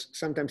Ptolemaeus.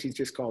 Sometimes he's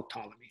just called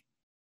Ptolemy.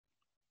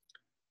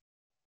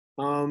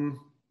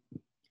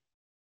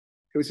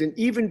 It was an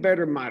even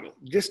better model,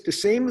 just the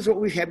same as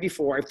what we had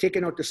before. I've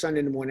taken out the sun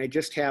and the moon. I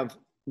just have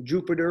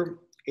Jupiter,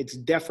 its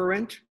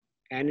deferent,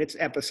 and its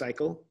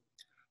epicycle.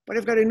 But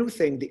I've got a new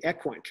thing, the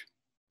equant.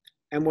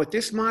 And what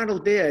this model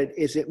did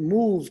is it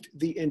moved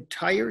the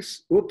entire,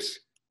 oops,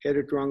 hit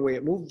it the wrong way.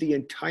 It moved the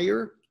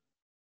entire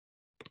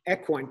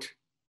equant,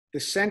 the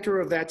center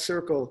of that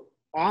circle,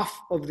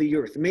 off of the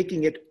Earth,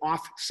 making it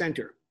off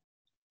center.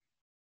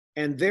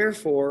 And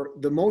therefore,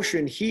 the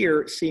motion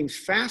here seems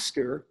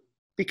faster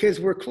because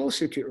we're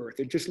closer to Earth.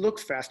 It just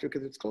looks faster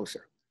because it's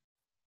closer.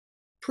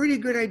 Pretty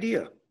good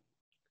idea.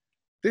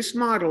 This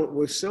model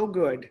was so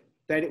good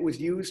that it was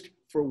used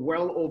for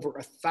well over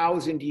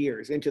 1,000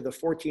 years into the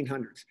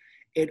 1400s.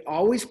 It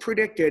always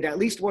predicted at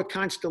least what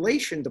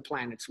constellation the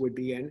planets would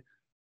be in.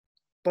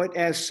 But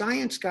as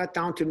science got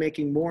down to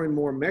making more and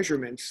more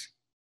measurements,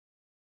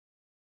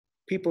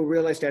 people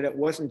realized that it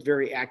wasn't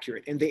very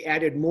accurate. And they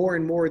added more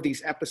and more of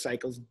these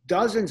epicycles.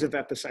 Dozens of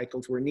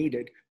epicycles were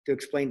needed to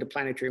explain the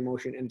planetary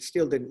motion, and it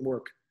still didn't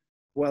work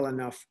well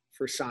enough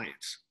for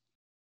science.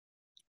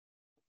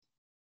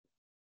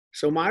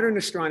 So modern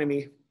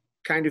astronomy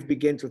kind of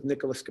begins with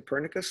Nicholas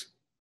Copernicus.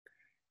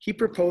 He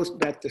proposed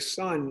that the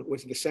sun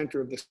was the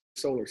center of the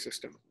solar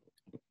system.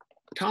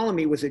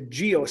 Ptolemy was a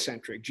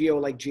geocentric, geo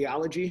like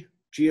geology,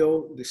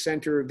 geo, the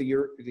center of the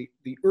Earth,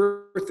 the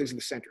Earth is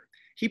the center.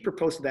 He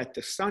proposed that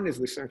the sun is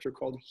the center,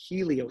 called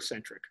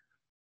heliocentric.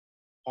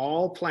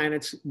 All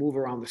planets move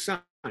around the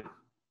sun,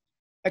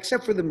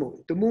 except for the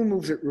moon. The moon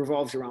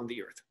revolves around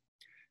the Earth.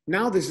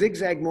 Now the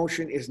zigzag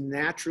motion is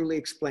naturally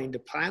explained. The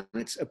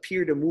planets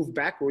appear to move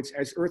backwards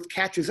as Earth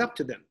catches up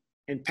to them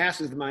and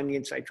passes them on the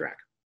inside track.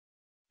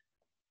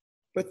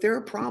 But there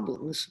are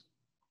problems.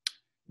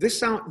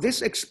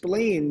 This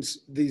explains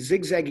the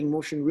zigzagging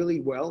motion really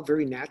well,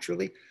 very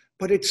naturally,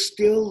 but it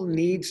still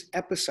needs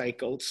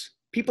epicycles.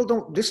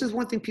 This is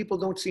one thing people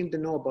don't seem to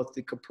know about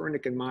the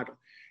Copernican model.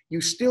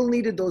 You still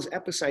needed those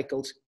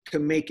epicycles to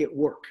make it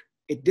work.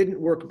 It didn't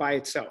work by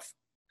itself.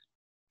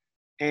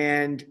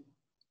 And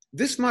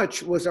this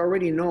much was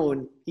already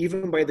known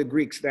even by the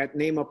Greeks. That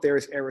name up there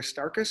is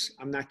Aristarchus.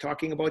 I'm not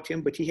talking about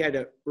him, but he had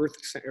a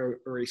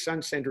a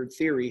sun-centered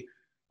theory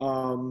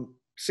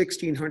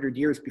 1,600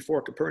 years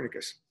before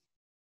Copernicus.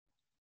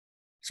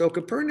 So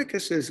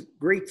Copernicus's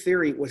great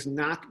theory was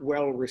not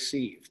well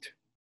received.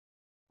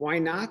 Why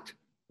not?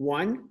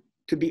 One,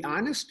 to be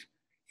honest,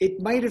 it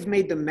might have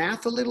made the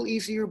math a little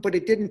easier, but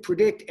it didn't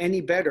predict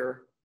any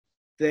better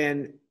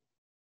than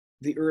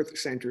the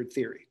Earth-centered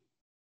theory.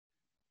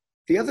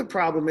 The other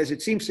problem is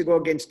it seems to go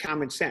against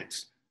common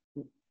sense.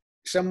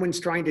 Someone's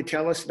trying to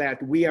tell us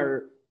that we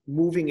are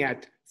moving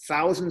at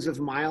thousands of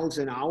miles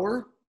an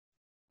hour.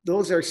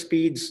 Those are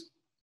speeds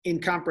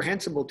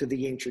incomprehensible to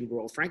the ancient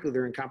world. Frankly,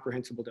 they're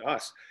incomprehensible to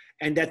us.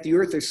 And that the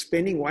Earth is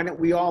spinning, why don't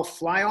we all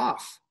fly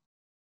off?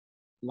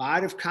 A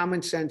lot of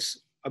common sense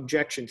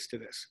objections to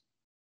this.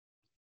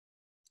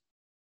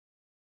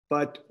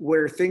 But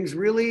where things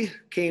really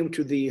came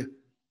to the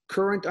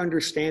current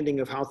understanding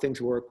of how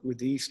things work with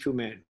these two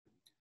men,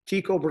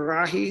 Tycho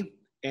Brahe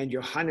and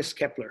Johannes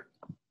Kepler.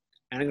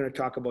 And I'm going to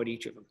talk about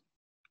each of them.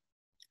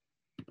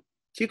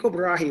 Tycho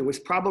Brahe was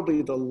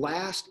probably the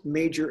last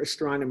major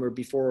astronomer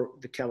before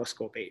the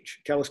telescope age.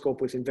 Telescope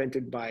was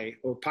invented by,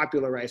 or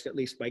popularized at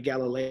least by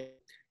Galileo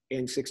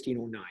in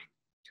 1609.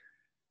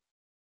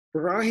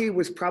 Brahe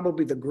was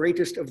probably the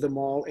greatest of them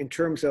all in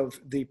terms of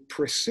the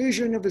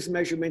precision of his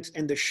measurements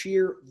and the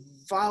sheer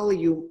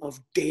volume of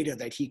data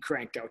that he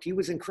cranked out. He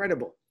was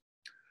incredible.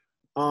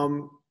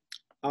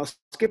 I'll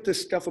skip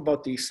this stuff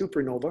about the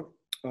supernova,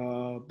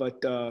 but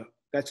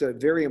that's a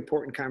very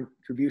important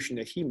contribution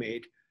that he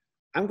made.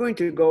 I'm going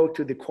to go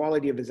to the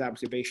quality of his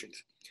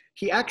observations.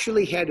 He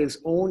actually had his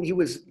own, he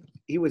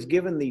was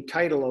given the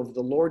title of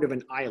the Lord of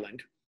an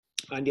island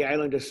on the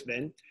island of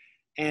Sven,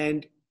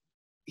 and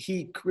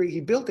he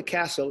built a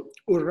castle,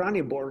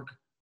 Uraniborg,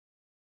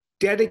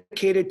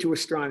 dedicated to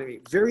astronomy,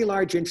 very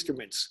large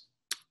instruments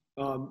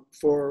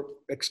for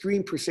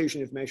extreme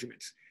precision of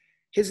measurements.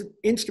 His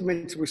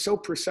instruments were so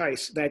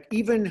precise that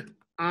even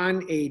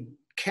on a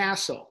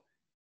castle,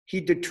 he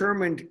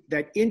determined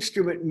that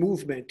instrument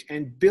movement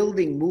and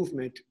building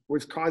movement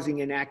was causing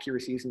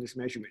inaccuracies in this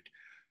measurement.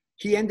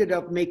 He ended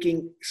up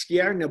making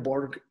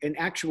Stjerneborg an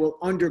actual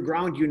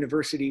underground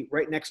university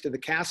right next to the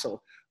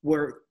castle,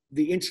 where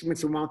the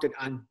instruments were mounted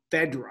on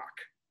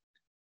bedrock.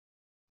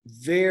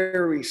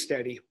 Very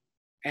steady,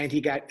 and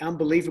he got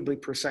unbelievably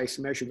precise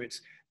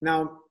measurements.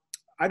 Now,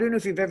 I don't know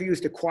if you've ever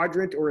used a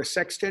quadrant or a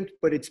sextant,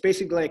 but it's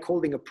basically like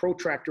holding a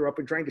protractor up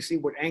and trying to see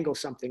what angle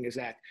something is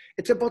at.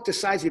 It's about the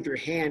size of your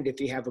hand if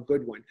you have a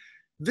good one.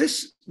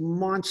 This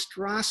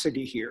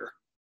monstrosity here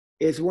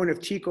is one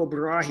of Tycho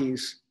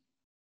Brahe's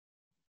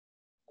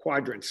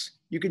quadrants.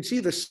 You can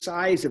see the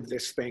size of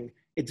this thing.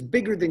 It's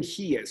bigger than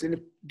he is, and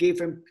it gave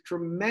him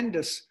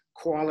tremendous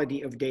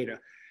quality of data.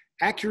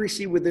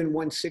 Accuracy within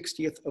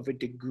 1/60th of a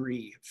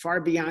degree, far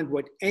beyond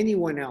what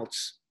anyone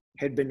else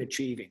had been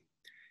achieving.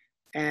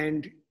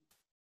 And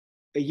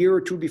a year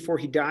or two before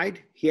he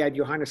died, he had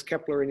Johannes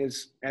Kepler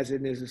as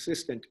his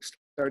assistant,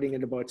 starting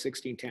in about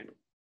 1610.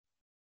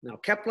 Now,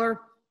 Kepler,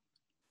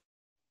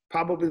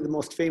 probably the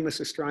most famous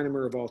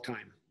astronomer of all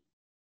time.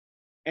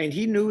 And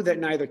he knew that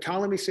neither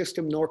Ptolemy's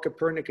system nor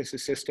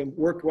Copernicus' system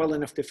worked well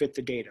enough to fit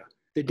the data.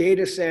 The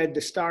data said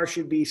the star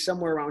should be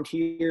somewhere around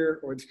here,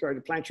 or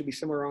the planet should be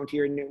somewhere around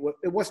here, and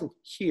it wasn't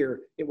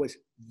here, it was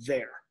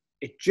there.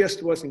 It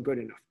just wasn't good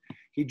enough.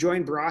 He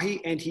joined Brahe,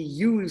 and he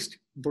used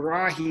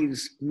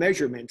Brahe's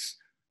measurements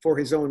for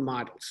his own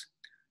models.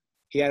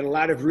 He had a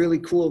lot of really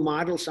cool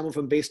models, some of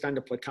them based on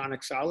the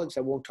Platonic solids.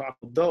 I won't talk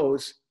about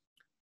those.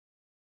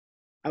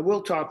 I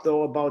will talk,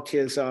 though, about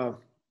his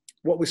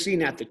what was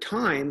seen at the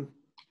time,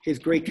 his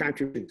great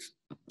contributions.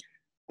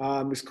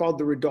 It's called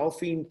the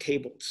Rudolphine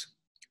Tables,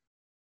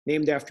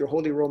 named after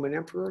Holy Roman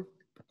Emperor.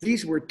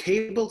 These were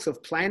tables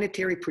of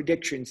planetary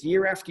predictions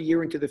year after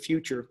year into the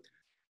future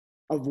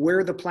of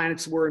where the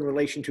planets were in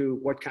relation to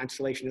what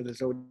constellation of the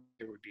zodiac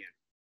they would be in.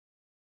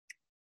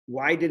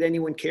 Why did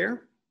anyone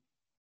care?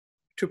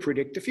 To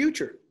predict the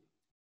future.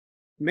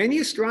 Many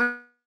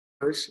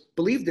astronomers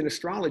believed in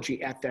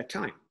astrology at that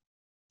time.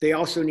 They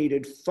also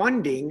needed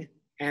funding,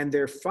 and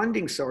their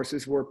funding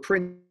sources were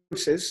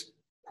princes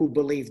who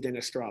believed in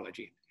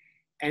astrology.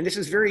 And this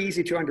is very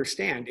easy to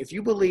understand. If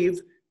you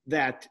believe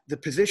that the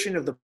position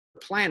of the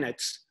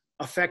planets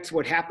affects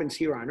what happens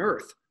here on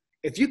Earth,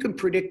 if you can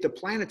predict the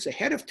planets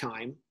ahead of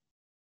time,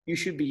 you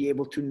should be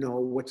able to know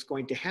what's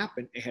going to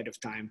happen ahead of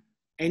time.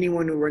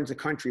 Anyone who runs a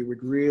country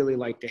would really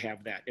like to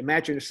have that.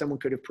 Imagine if someone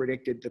could have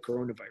predicted the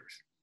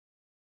coronavirus.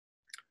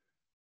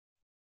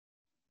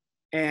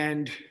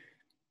 And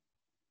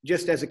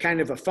just as a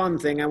kind of a fun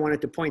thing, I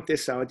wanted to point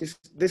this out.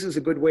 This is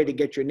a good way to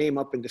get your name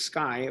up in the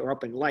sky or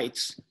up in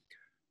lights.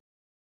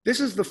 This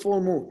is the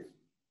full moon,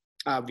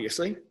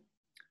 obviously.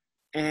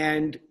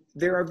 And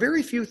there are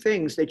very few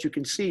things that you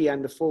can see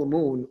on the full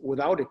moon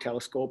without a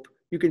telescope.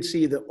 You can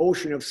see the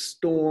ocean of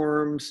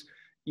storms.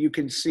 You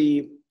can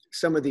see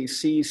some of these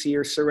seas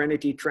here,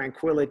 Serenity,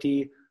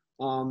 Tranquility,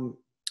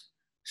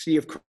 Sea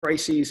of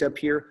Crises up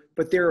here.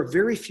 But there are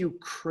very few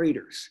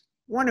craters.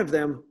 One of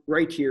them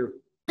right here,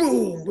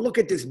 boom, look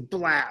at this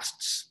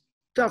blast,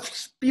 stuff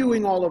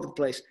spewing all over the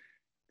place.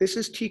 This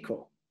is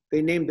Tycho.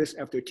 They named this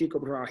after Tycho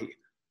Brahe.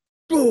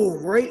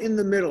 Boom, right in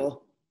the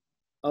middle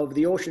of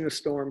the ocean of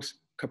storms,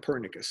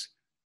 Copernicus.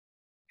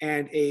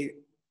 And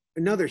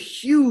another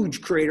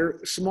huge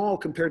crater, small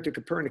compared to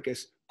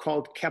Copernicus,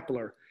 called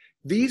Kepler.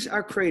 These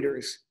are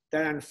craters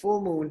that on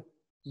full moon,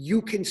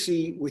 you can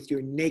see with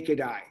your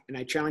naked eye. And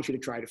I challenge you to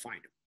try to find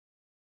them.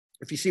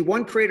 If you see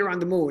one crater on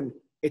the moon,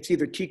 it's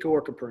either Tycho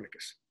or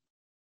Copernicus.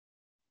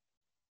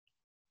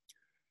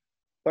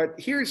 But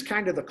here's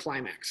kind of the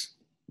climax.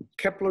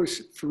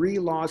 Kepler's 3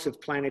 laws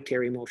of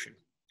planetary motion.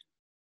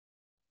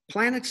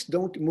 Planets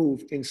don't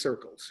move in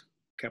circles,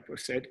 Kepler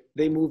said.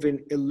 They move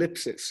in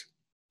ellipses.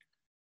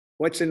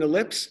 What's an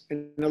ellipse?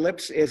 An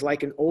ellipse is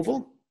like an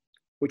oval,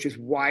 which is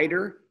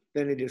wider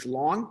than it is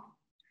long.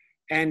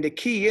 And the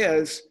key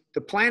is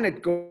the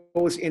planet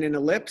goes in an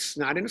ellipse,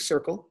 not in a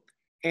circle,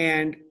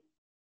 and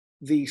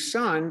the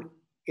sun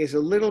is a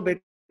little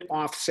bit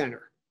off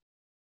center.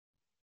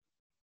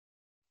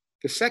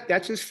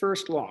 That's his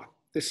first law.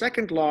 The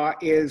second law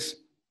is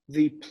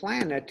the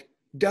planet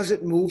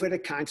doesn't move at a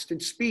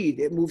constant speed.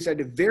 It moves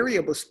at a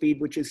variable speed,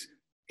 which is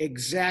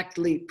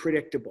exactly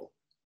predictable.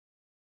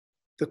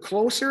 The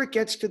closer it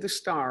gets to the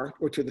star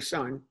or to the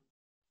sun,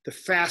 the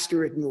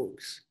faster it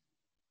moves.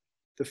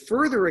 The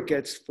further it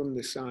gets from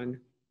the sun,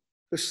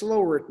 the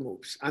slower it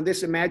moves. On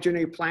this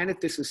imaginary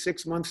planet, this is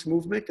 6 months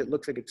movement. It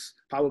looks like it's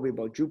probably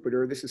about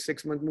Jupiter. This is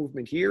 6-month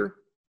movement here.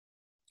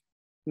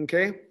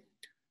 Okay?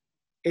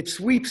 It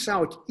sweeps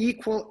out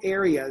equal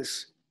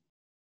areas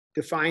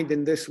defined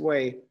in this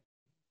way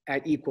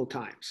at equal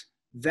times.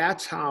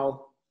 That's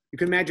how, you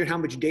can imagine how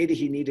much data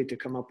he needed to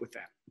come up with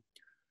that.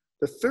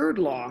 The third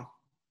law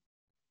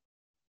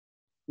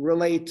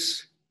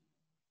relates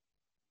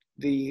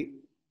the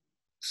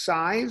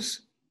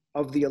size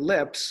of the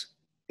ellipse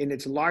in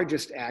its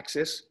largest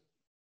axis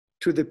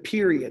to the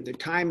period, the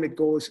time it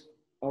goes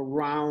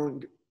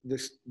around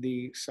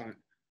the sun.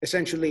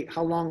 Essentially,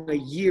 how long a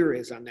year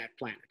is on that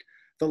planet.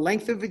 The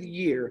length of a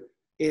year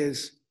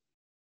is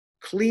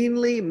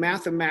cleanly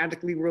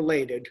mathematically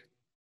related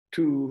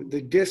to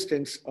the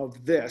distance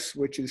of this,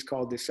 which is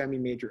called the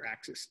semi-major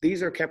axis.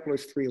 These are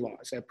Kepler's 3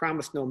 laws. I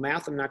promise no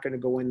math. I'm not going to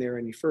go in there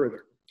any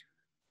further.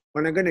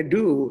 What I'm going to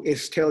do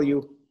is tell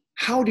you,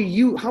 how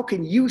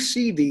can you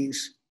see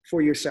these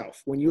for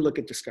yourself when you look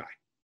at the sky?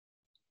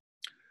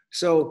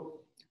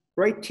 So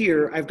right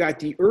here, I've got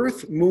the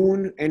Earth,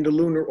 Moon, and the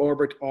lunar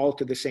orbit all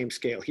to the same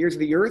scale. Here's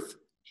the Earth,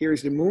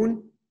 here's the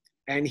Moon,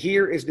 and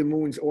here is the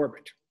Moon's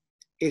orbit.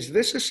 Is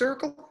this a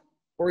circle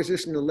or is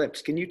this an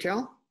ellipse? Can you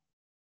tell?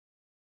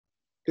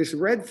 This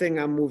red thing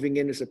I'm moving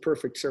in is a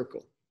perfect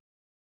circle.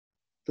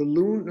 The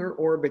lunar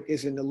orbit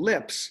is an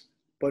ellipse,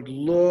 but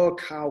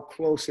look how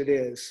close it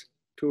is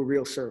to a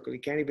real circle. You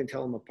can't even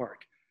tell them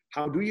apart.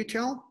 How do you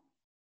tell?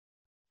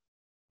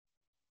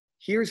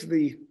 Here's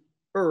the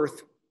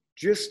Earth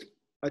just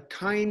a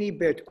tiny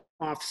bit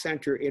off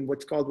center in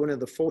what's called one of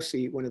the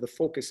foci, one of the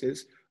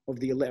focuses of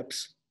the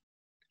ellipse.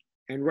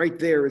 And right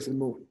there is the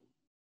moon.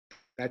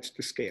 That's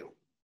the scale.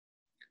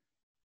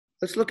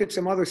 Let's look at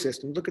some other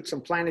systems, look at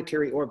some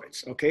planetary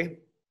orbits, okay?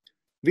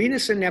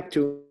 Venus and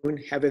Neptune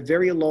have a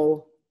very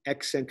low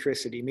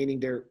eccentricity, meaning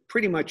they're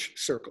pretty much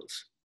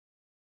circles.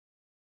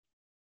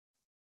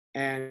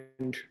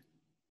 And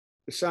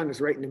the sun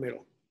is right in the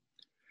middle.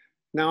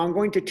 Now I'm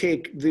going to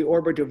take the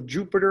orbit of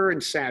Jupiter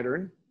and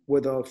Saturn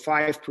with a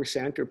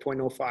 5% or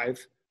 0.05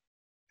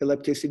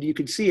 ellipticity. You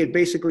can see it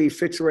basically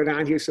fits right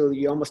on here, so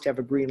you almost have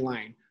a green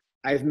line.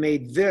 I've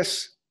made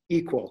this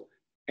equal,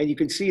 and you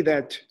can see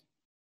that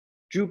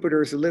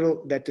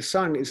the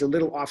sun is a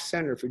little off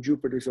center for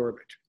Jupiter's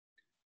orbit.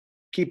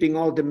 Keeping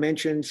all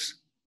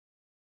dimensions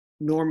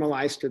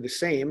normalized to the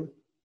same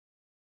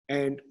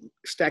and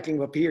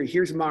stacking up here.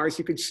 Here's Mars.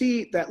 You can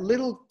see that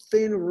little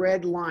thin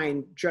red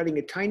line jutting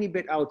a tiny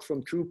bit out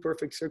from true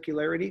perfect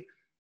circularity,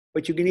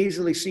 but you can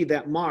easily see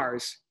that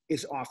Mars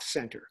is off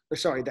center, or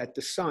sorry, that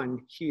the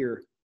sun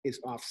here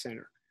is off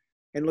center.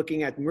 And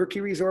looking at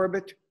Mercury's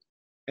orbit,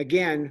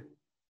 again,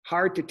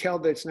 hard to tell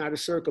that it's not a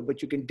circle,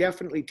 but you can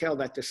definitely tell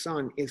that the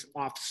sun is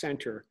off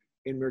center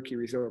in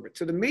Mercury's orbit.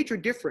 So the major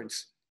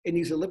difference in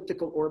these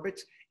elliptical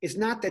orbits is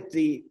not that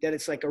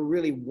it's like a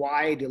really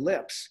wide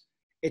ellipse,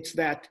 it's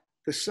that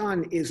the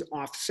sun is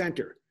off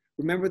center.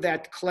 Remember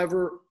that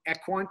clever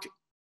equant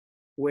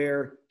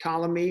where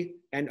Ptolemy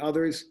and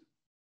others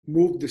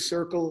moved the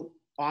circle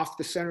off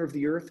the center of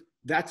the earth?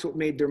 That's what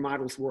made their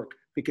models work,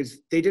 because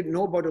they didn't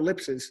know about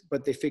ellipses,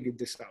 but they figured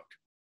this out.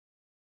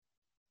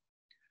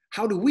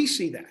 How do we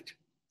see that?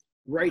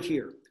 Right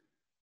here.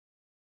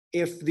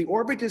 If the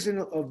orbit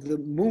of the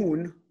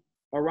moon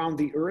around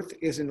the earth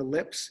is an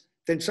ellipse,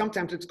 then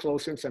sometimes it's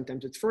closer and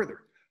sometimes it's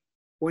further.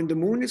 When the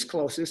moon is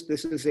closest,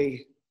 this is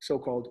a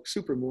so-called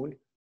supermoon,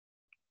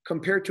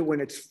 compared to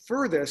when it's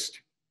furthest,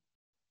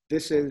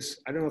 this is,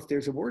 I don't know if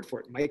there's a word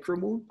for it,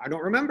 micromoon? I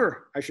don't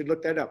remember, I should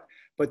look that up.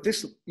 But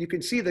this, you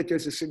can see that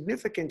there's a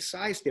significant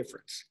size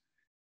difference.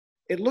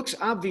 It looks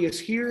obvious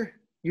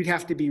here, you'd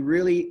have to be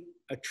really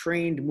a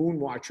trained moon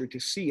watcher to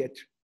see it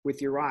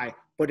with your eye,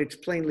 but it's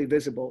plainly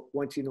visible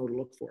once you know to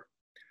look for it.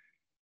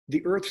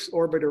 The Earth's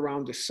orbit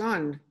around the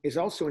sun is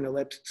also an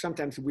ellipse.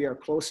 Sometimes we are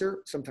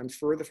closer, sometimes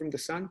further from the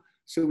sun.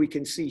 So we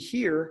can see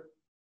here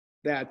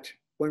that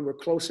when we're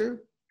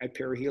closer at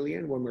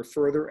perihelion, when we're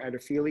further at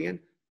aphelion,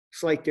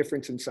 slight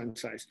difference in sun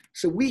size.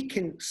 So we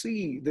can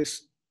see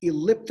this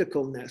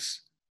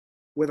ellipticalness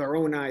with our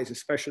own eyes,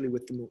 especially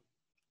with the moon.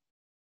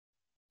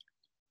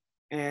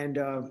 And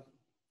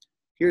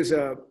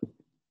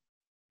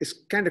this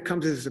kind of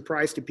comes as a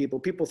surprise to people.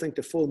 People think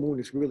the full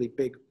moon is really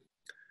big.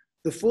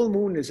 The full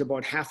moon is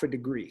about half a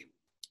degree.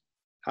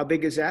 How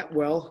big is that?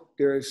 Well,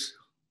 there's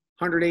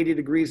 180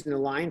 degrees in a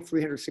line,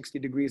 360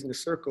 degrees in a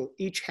circle.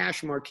 Each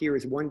hash mark here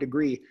is 1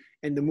 degree,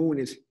 and the moon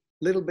is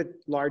a little bit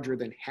larger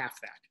than half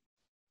that.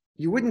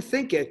 You wouldn't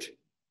think it,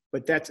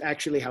 but that's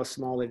actually how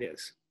small it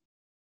is.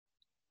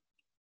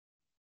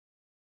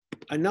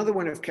 Another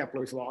one of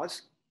Kepler's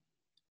laws: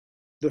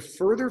 the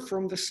further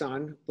from the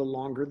sun, the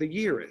longer the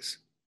year is.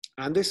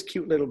 On this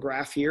cute little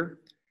graph here,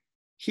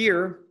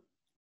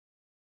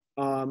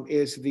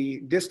 is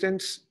the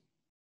distance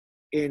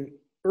in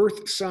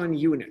Earth-Sun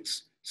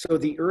units. So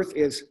the Earth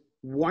is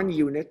 1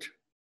 unit,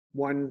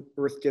 1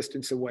 Earth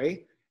distance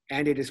away,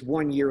 and it is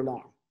 1 year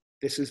long.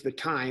 This is the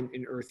time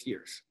in Earth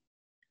years.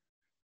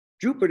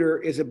 Jupiter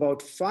is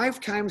about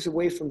 5 times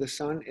away from the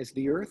sun as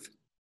the Earth,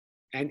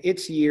 and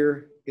its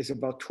year is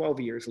about 12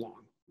 years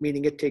long,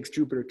 meaning it takes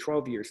Jupiter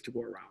 12 years to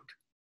go around.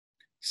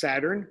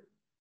 Saturn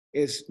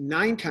is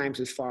 9 times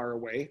as far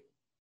away,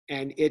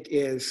 and it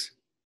is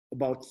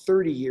about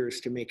 30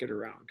 years to make it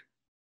around.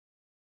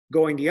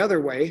 Going the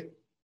other way,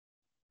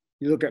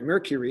 you look at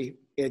Mercury,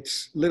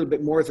 it's a little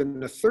bit more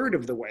than 1/3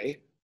 of the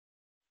way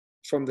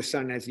from the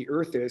sun as the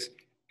Earth is,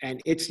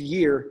 and its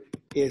year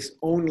is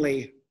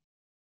only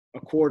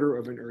 1/4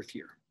 of an Earth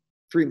year,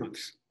 3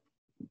 months.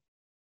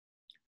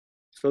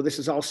 So this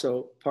is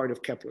also part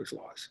of Kepler's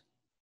laws.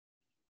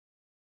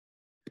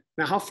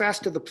 Now, how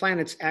fast do the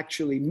planets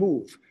actually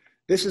move?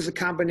 This is a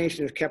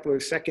combination of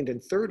Kepler's second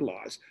and third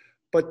laws,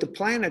 but the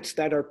planets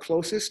that are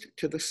closest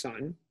to the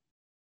sun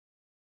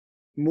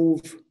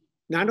move,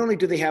 not only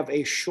do they have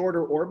a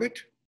shorter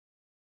orbit,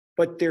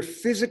 but their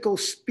physical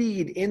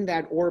speed in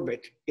that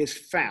orbit is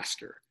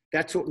faster.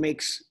 That's what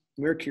makes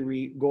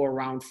Mercury go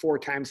around 4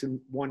 times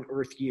in 1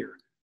 Earth year.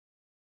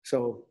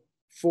 So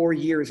 4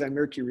 years on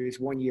Mercury is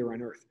 1 year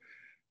on Earth.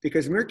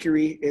 Because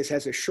Mercury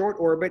has a short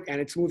orbit and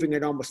it's moving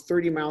at almost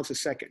 30 miles a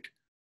second.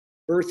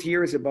 Earth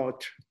here is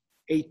about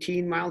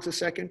 18 miles a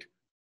second,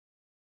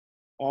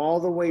 all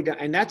the way down.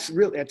 And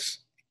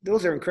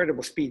those are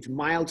incredible speeds,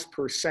 miles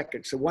per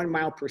second. So 1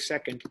 mile per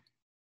second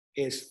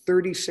is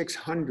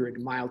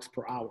 3,600 miles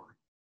per hour,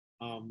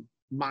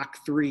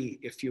 Mach 3,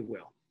 if you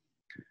will.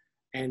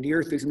 And the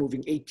Earth is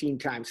moving 18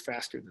 times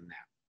faster than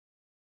that.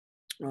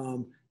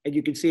 And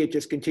you can see it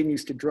just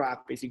continues to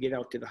drop as you get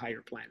out to the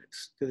higher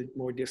planets, to the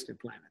more distant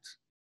planets.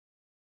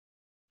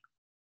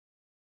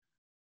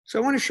 So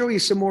I want to show you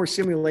some more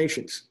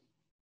simulations.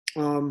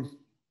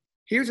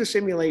 Here's a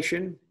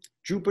simulation,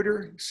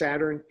 Jupiter,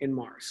 Saturn, and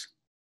Mars,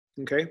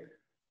 okay?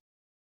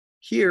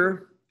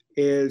 Here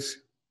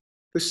is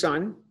the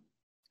sun,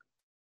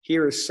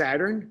 here is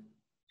Saturn,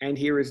 and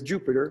here is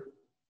Jupiter.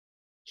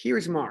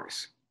 Here's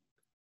Mars.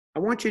 I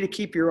want you to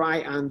keep your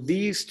eye on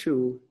these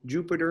two,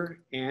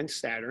 Jupiter and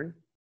Saturn,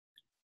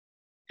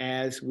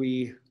 as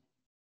we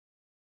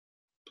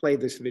play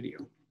this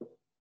video.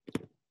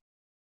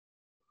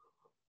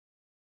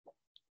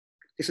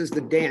 This is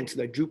the dance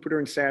that Jupiter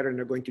and Saturn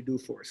are going to do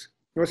for us.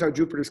 Notice how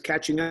Jupiter's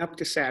catching up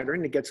to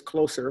Saturn. It gets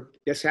closer.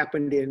 This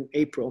happened in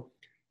April.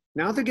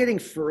 Now they're getting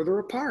further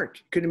apart.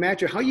 You can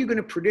imagine, how are you going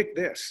to predict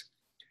this?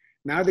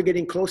 Now they're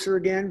getting closer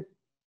again,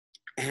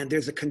 and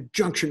there's a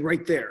conjunction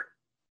right there.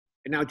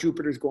 And now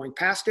Jupiter's going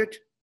past it,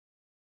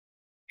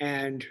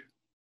 and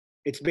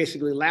it's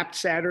basically lapped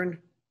Saturn,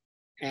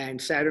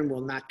 and Saturn will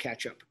not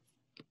catch up.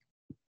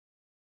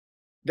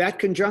 That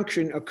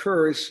conjunction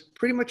occurs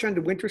pretty much on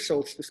the winter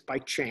solstice by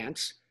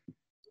chance,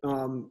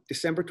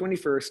 December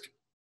 21st.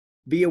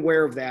 Be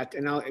aware of that,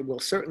 and we'll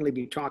certainly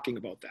be talking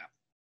about that.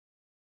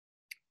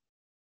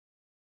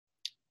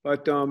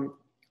 But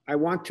I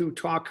want to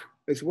talk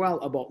as well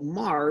about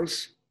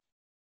Mars.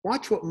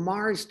 Watch what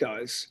Mars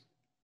does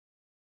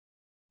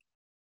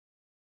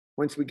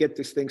once we get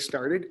this thing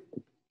started.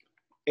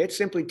 It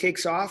simply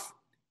takes off,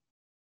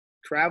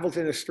 travels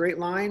in a straight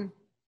line,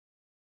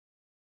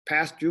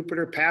 past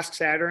Jupiter, past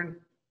Saturn,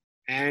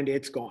 and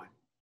it's gone.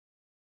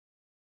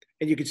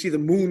 And you can see the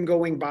moon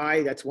going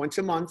by. That's once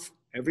a month.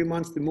 Every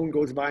month the moon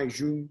goes by,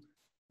 zoom,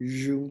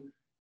 zoom,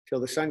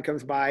 till the sun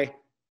comes by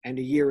and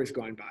a year has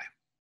gone by.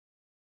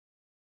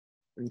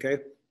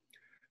 Okay?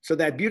 So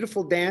that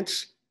beautiful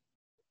dance,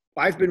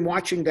 I've been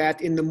watching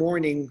that in the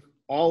morning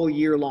all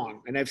year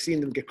long, and I've seen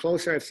them get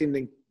closer. I've seen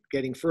them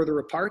getting further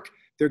apart.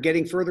 They're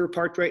getting further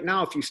apart right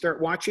now. If you start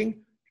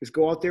watching, just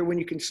go out there when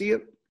you can see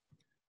it,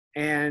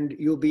 and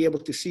you'll be able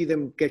to see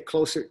them get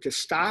closer, to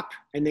stop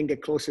and then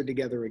get closer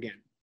together again.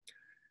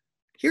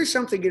 Here's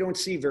something you don't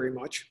see very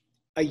much,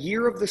 a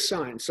year of the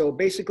sun. So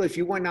basically, if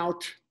you went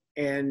out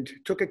and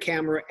took a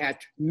camera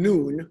at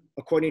noon,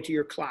 according to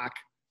your clock,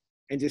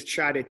 and just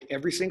shot it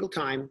every single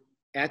time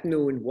at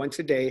noon, once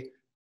a day,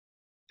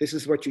 this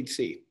is what you'd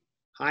see.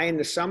 High in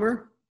the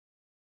summer,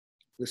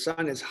 the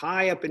sun is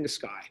high up in the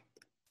sky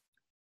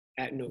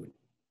at noon.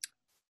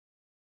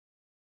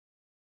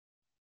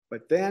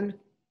 But then,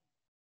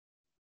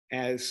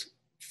 as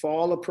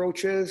fall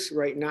approaches,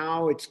 right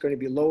now it's going to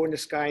be low in the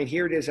sky, and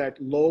here it is at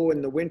low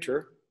in the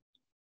winter,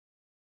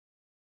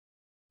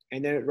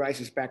 and then it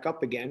rises back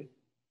up again.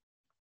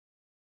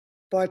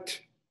 But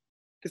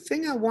the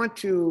thing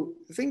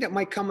that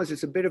might come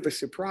as a bit of a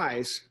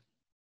surprise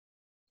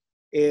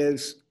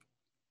is,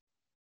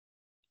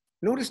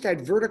 notice that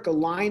vertical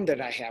line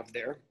that I have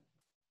there,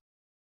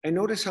 and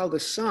notice how the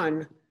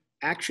sun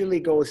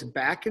actually goes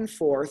back and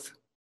forth,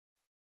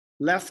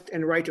 left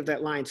and right of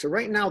that line. So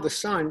right now the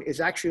sun is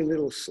actually a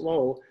little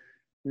slow.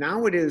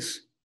 Now it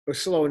is, or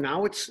slow,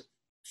 now it's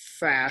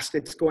fast.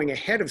 It's going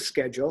ahead of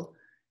schedule.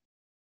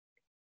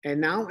 And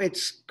now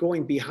it's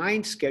going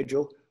behind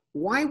schedule.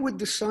 Why would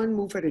the sun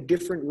move at a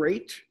different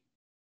rate?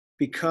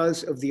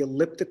 Because of the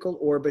elliptical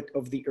orbit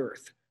of the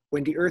Earth.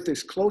 When the Earth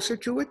is closer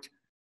to it,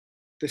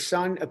 the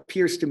sun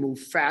appears to move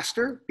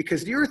faster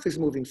because the Earth is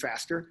moving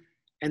faster,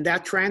 and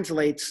that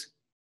translates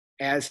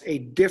as a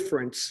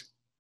difference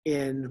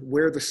in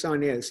where the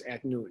sun is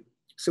at noon.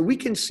 So we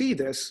can see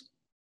this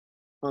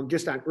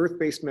just on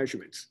Earth-based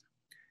measurements.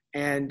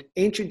 And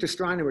ancient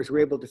astronomers were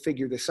able to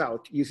figure this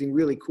out using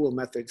really cool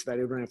methods that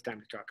I don't have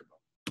time to talk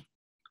about.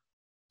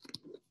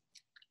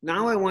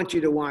 Now I want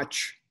you to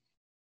watch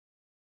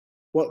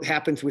what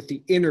happens with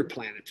the inner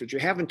planets, which I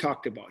haven't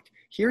talked about.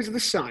 Here's the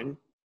sun.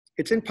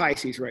 It's in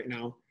Pisces right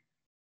now.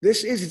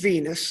 This is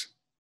Venus,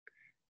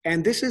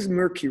 and this is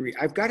Mercury.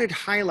 I've got it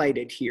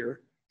highlighted here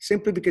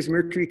simply because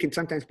Mercury can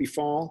sometimes be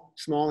small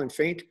and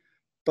faint.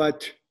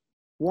 But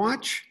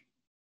watch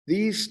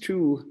these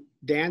two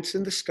dance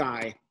in the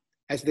sky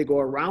as they go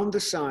around the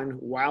sun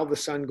while the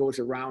sun goes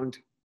around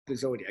the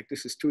zodiac.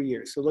 This is 2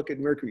 years. So look at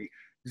Mercury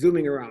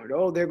zooming around.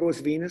 Oh, there goes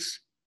Venus.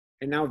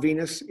 And now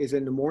Venus is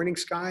in the morning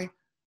sky.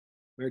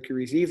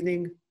 Mercury's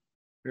evening.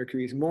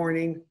 Mercury's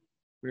morning.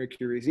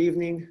 Mercury's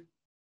evening.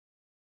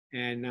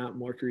 And now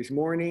Mercury's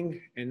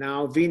morning. And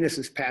now Venus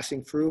is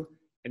passing through.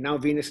 And now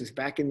Venus is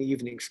back in the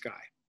evening sky.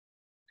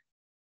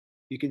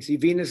 You can see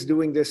Venus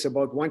doing this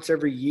about once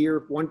every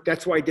year.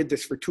 That's why I did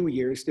this for 2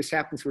 years. This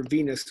happens for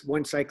Venus.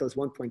 One cycle is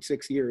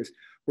 1.6 years.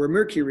 Where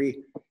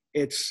Mercury,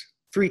 it's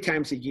 3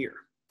 times a year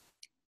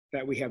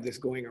that we have this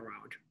going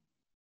around.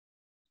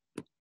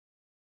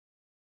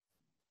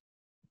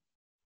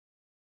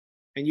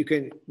 And you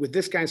can, with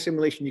this kind of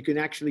simulation, you can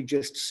actually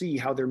just see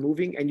how they're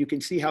moving, and you can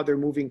see how they're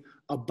moving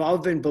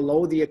above and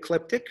below the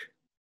ecliptic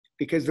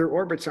because their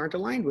orbits aren't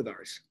aligned with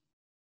ours.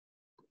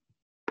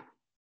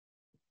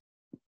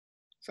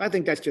 So I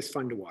think that's just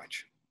fun to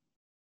watch.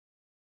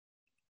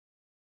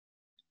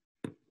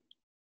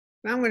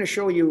 Now I'm going to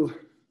show you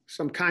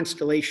some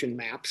constellation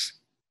maps.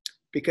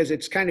 because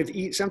it's kind of,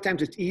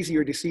 sometimes it's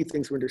easier to see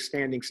things when they're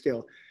standing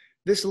still.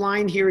 This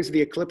line here is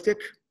the ecliptic,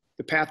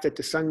 the path that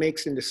the sun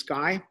makes in the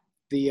sky,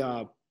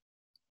 the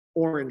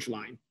orange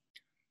line.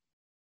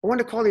 I want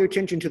to call your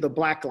attention to the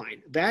black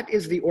line. That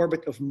is the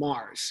orbit of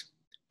Mars.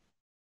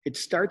 It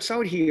starts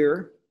out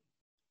here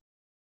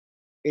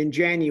in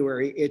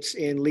January, it's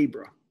in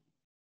Libra,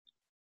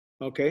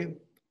 okay?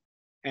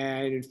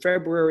 And in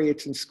February,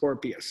 it's in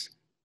Scorpius.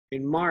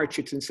 In March,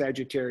 it's in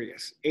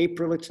Sagittarius.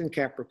 April, it's in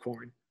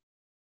Capricorn.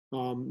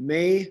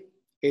 May,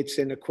 it's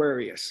in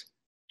Aquarius.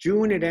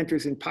 June, it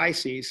enters in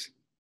Pisces.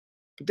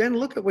 But then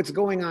look at what's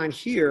going on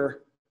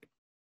here.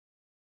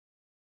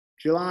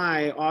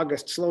 July,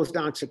 August slows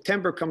down.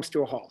 September comes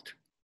to a halt.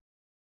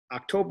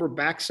 October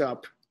backs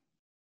up.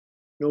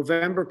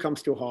 November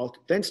comes to a halt,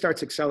 then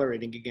starts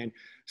accelerating again.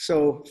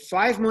 So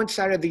 5 months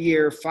out of the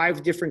year,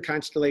 5 different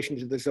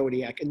constellations of the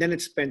zodiac, and then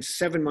it spends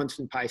 7 months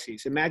in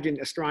Pisces. Imagine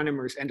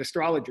astronomers and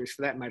astrologers,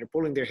 for that matter,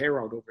 pulling their hair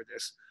out over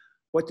this.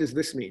 What does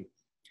this mean?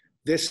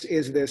 This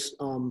is this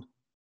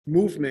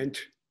movement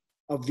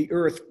of the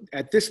Earth.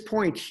 At this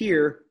point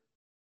here,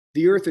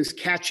 the Earth is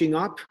catching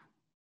up,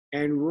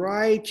 and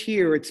right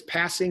here, it's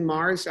passing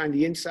Mars on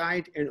the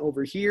inside, and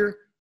over here,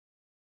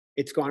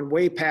 it's gone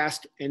way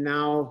past, and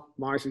now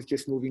Mars is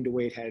just moving the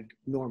way it had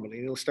normally.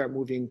 And it'll start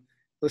moving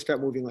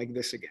like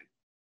this again.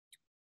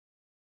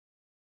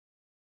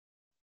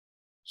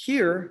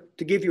 Here,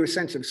 to give you a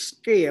sense of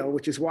scale,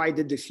 which is why I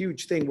did this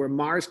huge thing where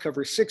Mars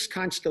covers 6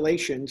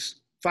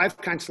 constellations, 5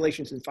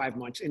 constellations in 5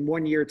 months. In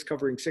 1 year, it's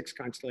covering 6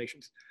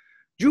 constellations.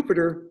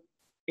 Jupiter,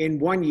 in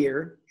 1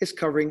 year, is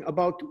covering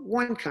about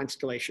 1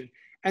 constellation.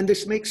 And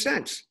this makes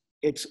sense.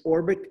 Its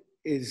orbit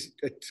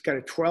it's got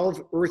a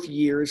 12 Earth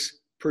years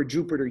per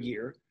Jupiter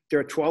year. There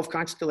are 12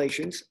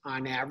 constellations.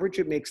 On average,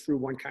 it makes through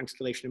 1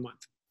 constellation a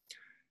month.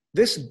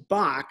 This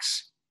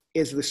box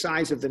is the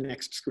size of the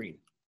next screen.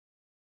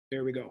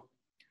 There we go.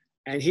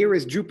 And here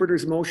is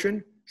Jupiter's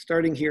motion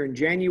starting here in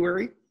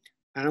January.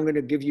 And I'm going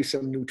to give you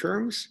some new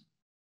terms.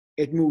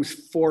 It moves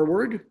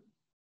forward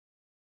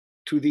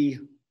to the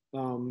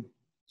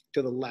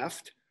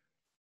left.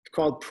 It's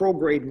called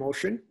prograde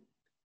motion.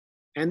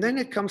 And then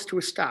it comes to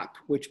a stop,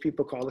 which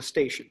people call a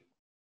station.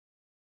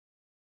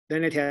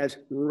 Then it has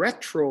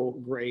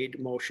retrograde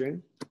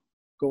motion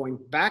going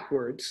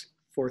backwards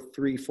for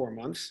 3-4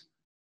 months.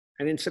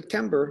 And in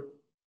September,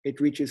 it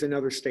reaches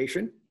another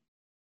station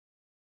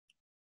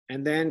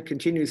and then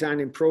continues on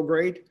in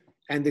prograde.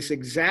 And this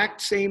exact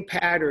same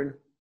pattern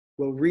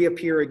will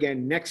reappear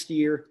again next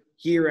year,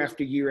 year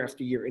after year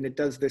after year. And it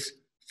does this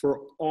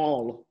for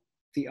all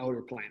the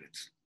outer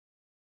planets.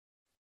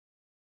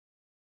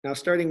 Now,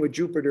 starting with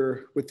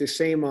Jupiter with the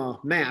same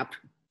map,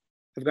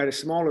 I've got a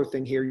smaller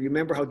thing here. You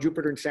remember how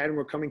Jupiter and Saturn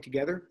were coming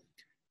together?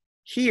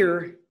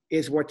 Here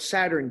is what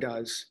Saturn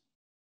does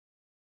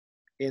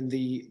in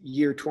the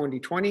year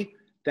 2020.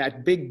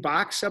 That big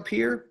box up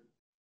here,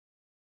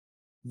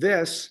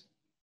 this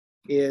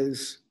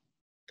is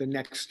the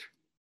next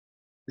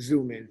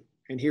zoom in.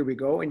 And here we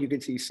go. And you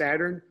can see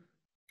Saturn,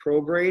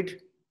 prograde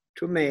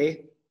to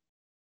May,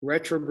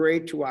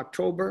 retrograde to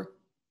October,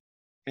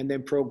 and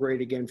then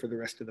prograde again for the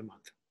rest of the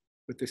month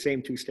with the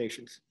same 2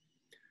 stations.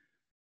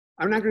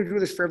 I'm not going to do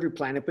this for every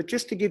planet, but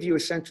just to give you a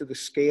sense of the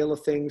scale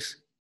of things,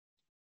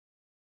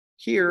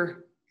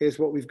 here is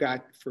what we've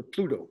got for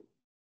Pluto.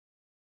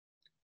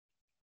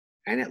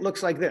 And it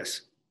looks like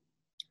this.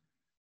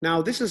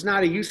 Now, this is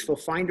not a useful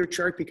finder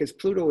chart because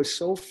Pluto is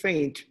so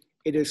faint,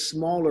 it is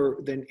smaller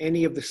than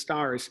any of the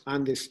stars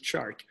on this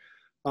chart.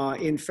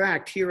 In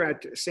fact, here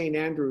at St.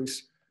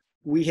 Andrews,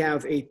 we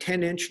have a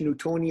 10-inch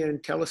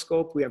Newtonian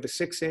telescope. We have a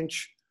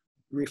 6-inch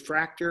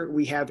refractor.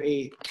 We have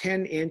a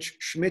 10-inch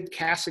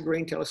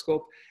Schmidt-Cassegrain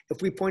telescope.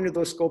 If we pointed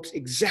those scopes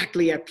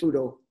exactly at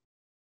Pluto,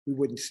 we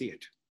wouldn't see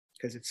it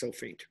because it's so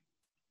faint.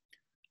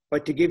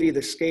 But to give you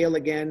the scale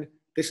again,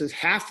 this is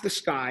half the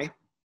sky.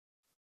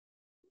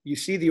 You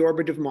see the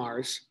orbit of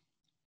Mars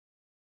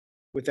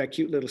with that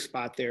cute little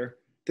spot there.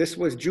 This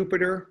was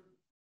Jupiter,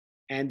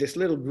 and this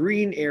little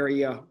green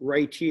area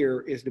right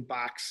here is the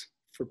box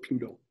for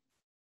Pluto.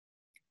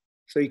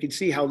 So you can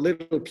see how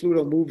little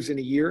Pluto moves in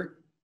a year.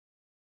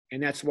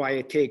 And that's why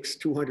it takes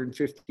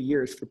 250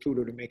 years for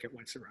Pluto to make it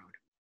once around.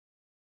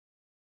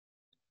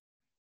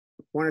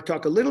 I want to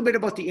talk a little bit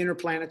about the inner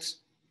planets.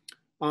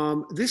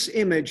 This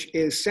image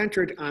is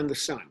centered on the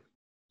sun.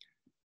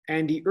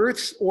 And the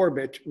Earth's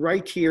orbit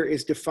right here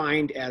is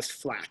defined as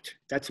flat.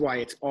 That's why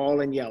it's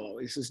all in yellow.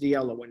 This is the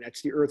yellow one.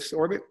 That's the Earth's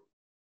orbit.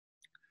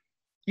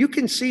 You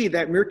can see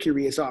that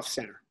Mercury is off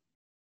center.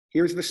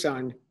 Here's the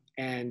sun,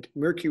 and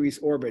Mercury's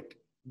orbit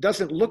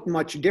doesn't look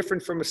much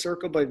different from a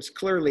circle, but it's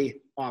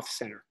clearly off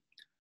center.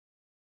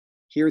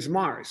 Here's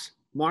Mars.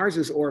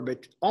 Mars's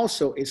orbit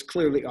also is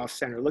clearly off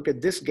center. Look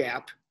at this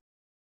gap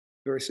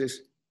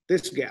versus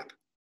this gap.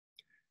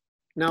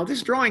 Now,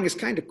 this drawing is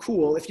kind of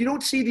cool. If you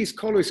don't see these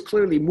colors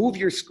clearly, move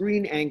your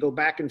screen angle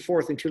back and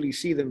forth until you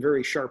see them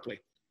very sharply.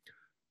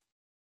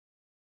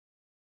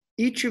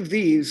 Each of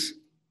these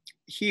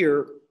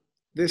here,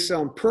 this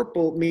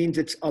purple means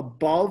it's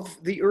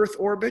above the Earth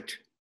orbit.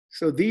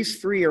 So these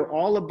three are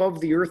all above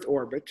the Earth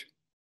orbit.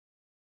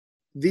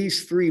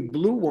 These three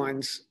blue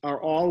ones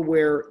are all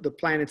where the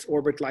planet's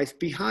orbit lies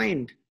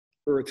behind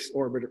Earth's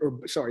orbit, or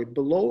sorry,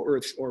 below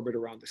Earth's orbit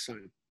around the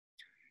sun.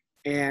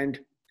 And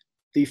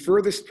the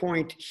furthest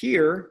point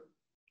here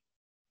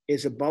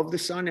is above the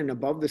sun and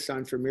above the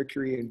sun for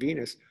Mercury and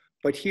Venus,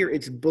 but here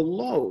it's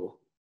below.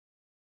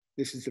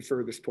 This is the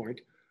furthest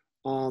point.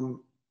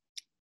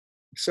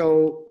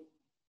 So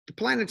the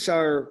planets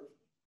are,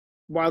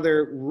 while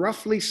they're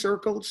roughly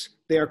circles,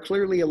 they are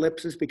clearly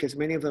ellipses because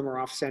many of them are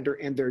off center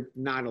and they're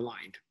not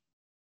aligned.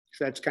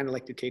 So that's kind of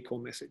like the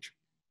take-home message.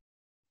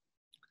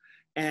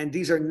 And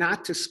these are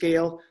not to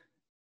scale.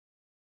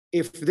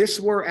 If this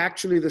were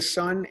actually the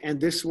sun and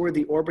this were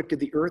the orbit of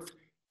the Earth,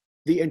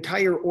 the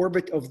entire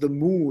orbit of the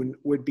moon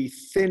would be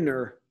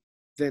thinner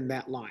than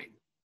that line.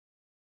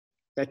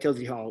 That tells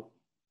you how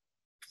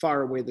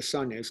far away the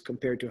sun is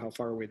compared to how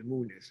far away the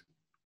moon is.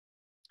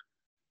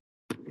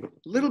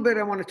 A little bit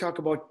I want to talk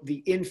about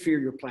the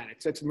inferior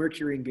planets. That's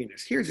Mercury and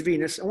Venus. Here's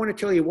Venus. I want to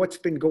tell you what's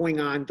been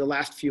going on the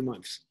last few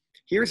months.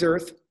 Here's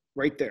Earth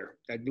right there,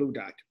 that blue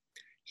dot.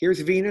 Here's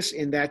Venus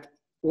in that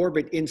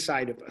orbit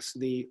inside of us,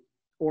 the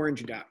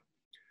orange dot.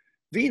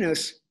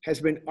 Venus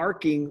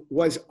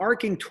was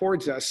arcing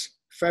towards us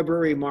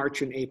February,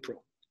 March, and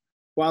April,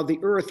 while the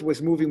Earth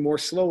was moving more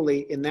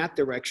slowly in that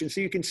direction.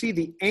 So you can see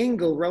the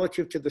angle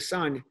relative to the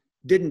sun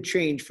didn't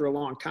change for a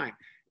long time.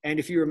 And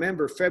if you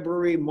remember,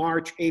 February,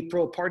 March,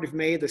 April, part of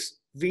May,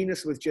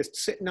 Venus was just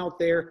sitting out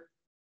there,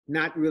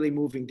 not really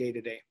moving day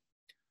to day.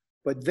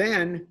 But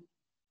then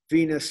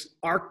Venus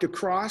arced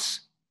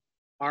across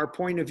our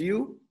point of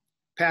view,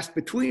 passed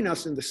between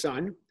us and the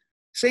sun,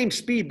 same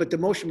speed, but the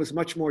motion was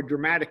much more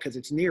dramatic because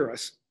it's near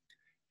us,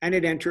 and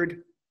it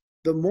entered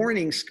the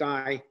morning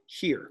sky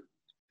here.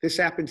 This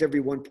happens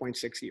every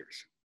 1.6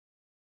 years.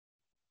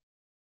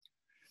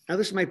 Now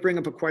this might bring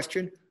up a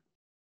question.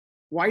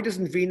 Why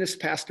doesn't Venus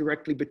pass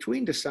directly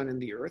between the sun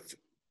and the Earth?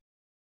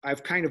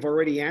 I've kind of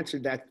already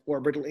answered that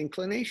orbital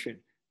inclination.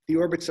 The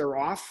orbits are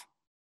off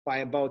by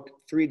about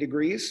 3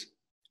 degrees,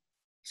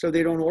 so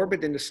they don't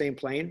orbit in the same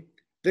plane.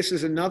 This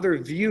is another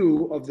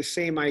view of the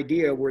same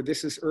idea where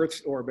this is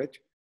Earth's orbit,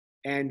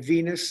 and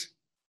Venus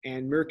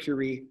and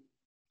Mercury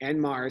and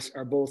Mars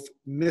are both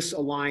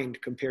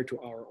misaligned compared to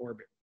our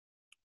orbit.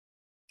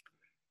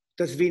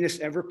 Does Venus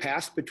ever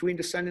pass between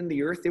the sun and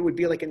the Earth? It would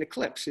be like an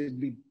eclipse. It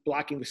would be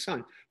blocking the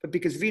sun. But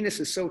because Venus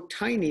is so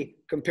tiny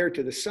compared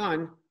to the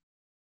sun,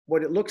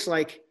 what it looks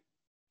like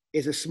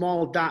is a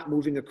small dot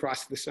moving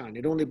across the sun.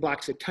 It only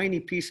blocks a tiny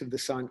piece of the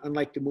sun,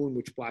 unlike the moon,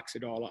 which blocks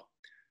it all up.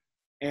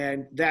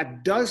 And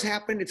that does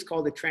happen. It's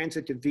called the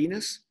transit of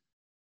Venus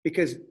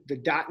because the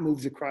dot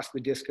moves across the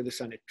disk of the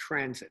sun. It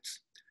transits.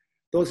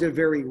 Those are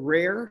very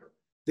rare.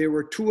 There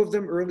were 2 of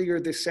them earlier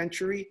this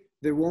century.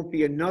 There won't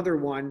be another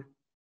one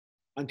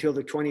until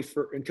the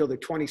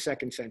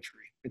 22nd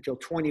century, until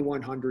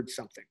 2100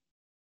 something.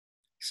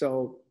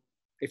 So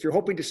if you're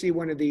hoping to see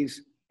one of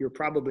these, you're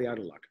probably out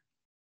of luck.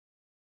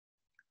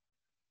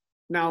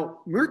 Now,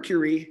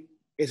 Mercury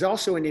is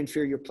also an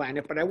inferior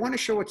planet, but I want to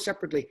show it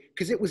separately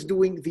because it was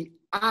doing the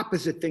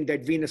opposite thing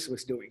that Venus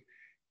was doing.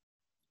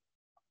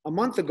 A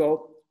month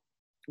ago,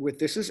 with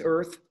this is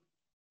Earth,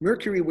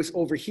 Mercury was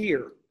over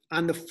here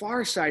on the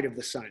far side of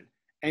the sun,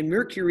 and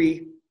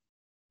Mercury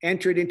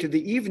entered into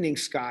the evening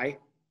sky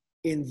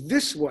in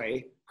this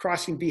way,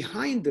 crossing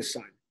behind the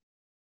sun.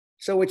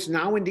 So it's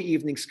now in the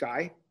evening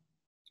sky,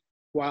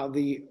 while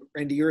the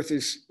Earth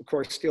is, of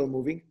course, still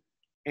moving.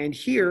 And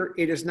here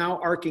it is now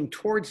arcing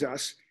towards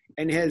us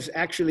and has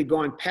actually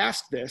gone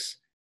past this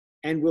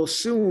and will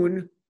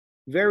soon,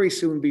 very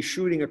soon, be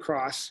shooting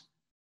across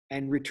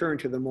and return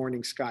to the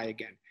morning sky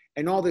again.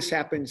 And all this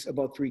happens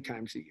about 3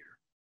 times a year.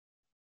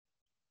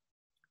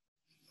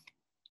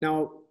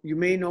 Now, you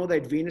may know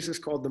that Venus is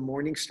called the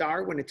morning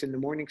star when it's in the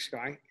morning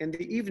sky, and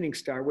the evening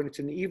star when it's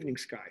in the evening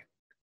sky.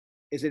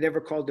 Is it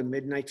ever called the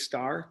midnight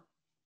star?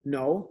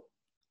 No,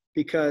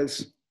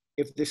 because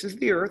if this is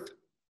the Earth,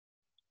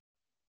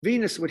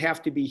 Venus would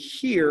have to be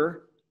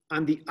here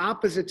on the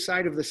opposite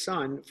side of the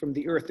sun from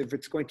the Earth if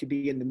it's going to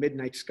be in the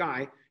midnight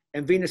sky.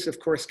 And Venus, of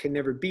course, can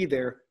never be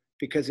there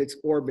because its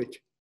orbit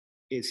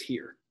is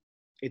here.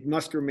 It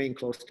must remain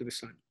close to the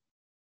sun.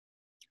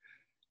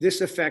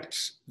 This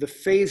affects the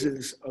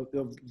phases of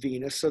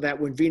Venus so that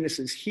when Venus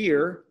is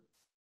here,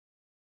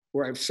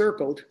 where I've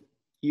circled,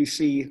 you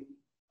see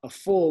a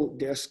full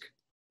disk.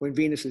 When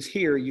Venus is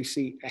here, you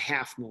see a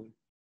half moon,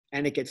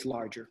 and it gets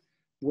larger.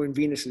 When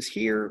Venus is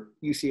here,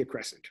 you see a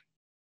crescent.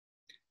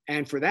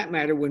 And for that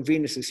matter, when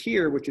Venus is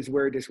here, which is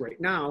where it is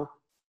right now,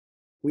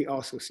 we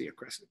also see a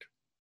crescent.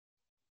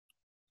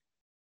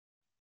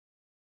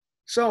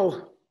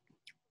 So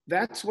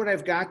that's what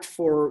I've got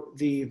for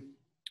the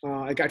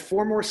I got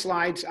 4 more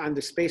slides on the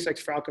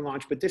SpaceX Falcon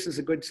launch, but this is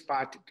a good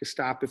spot to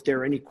stop if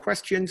there are any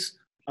questions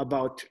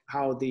about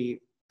how the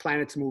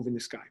planets move in the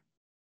sky.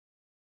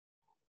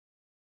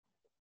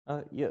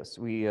 Yes,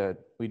 we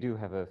do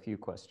have a few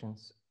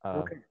questions.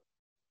 Okay.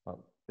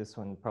 Well, this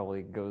one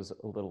probably goes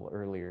a little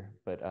earlier,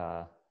 but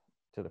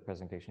to the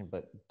presentation,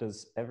 but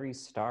does every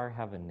star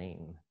have a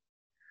name?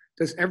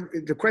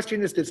 The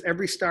question is, does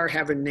every star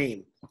have a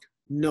name?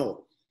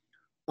 No.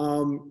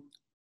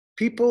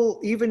 People,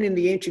 even in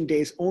the ancient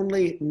days,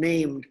 only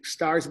named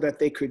stars that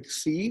they could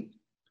see.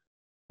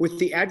 With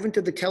the advent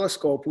of the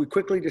telescope, we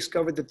quickly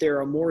discovered that there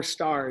are more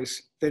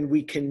stars than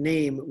we can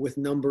name with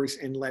numbers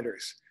and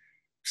letters.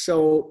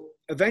 So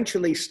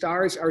eventually,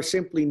 stars are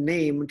simply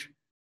named.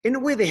 In a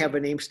way, they have a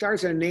name.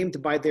 Stars are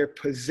named by their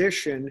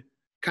position,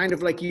 kind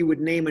of like you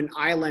would name an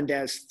island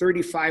as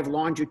 35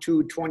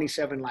 longitude,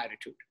 27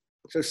 latitude.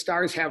 So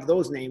stars have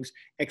those names,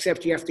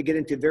 except you have to get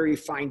into very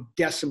fine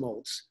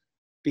decimals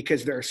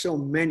because there are so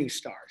many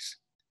stars.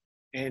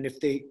 And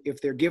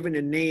if they're given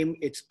a name,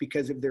 it's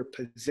because of their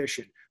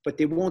position. But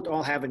they won't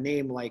all have a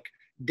name like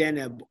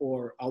Deneb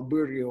or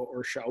Alburio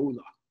or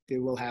Shaula. They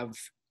will have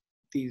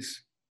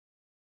these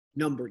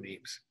number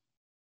names.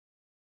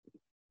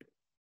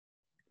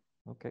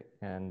 Okay,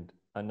 and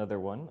another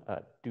one.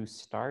 Do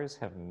stars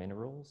have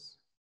minerals?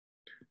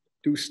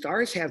 Do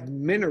stars have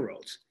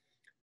minerals?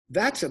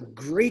 That's a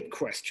great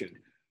question.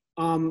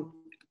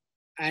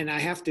 And I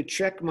have to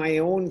check my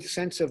own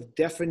sense of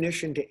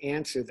definition to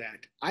answer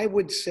that. I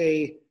would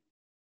say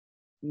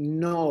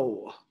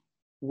no,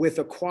 with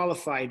a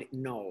qualified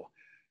no.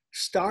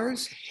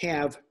 Stars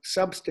have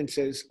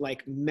substances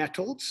like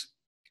metals,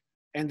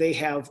 and they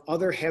have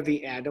other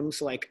heavy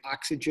atoms like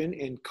oxygen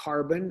and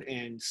carbon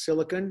and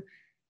silicon.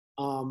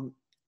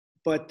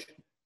 But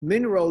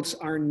minerals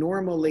are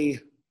normally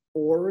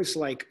ores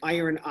like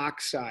iron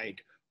oxide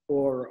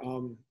or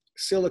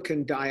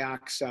silicon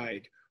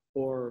dioxide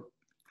or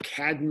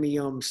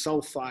cadmium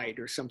sulfide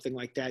or something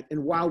like that.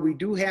 And while we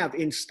do have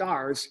in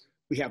stars,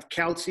 we have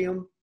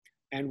calcium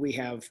and we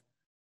have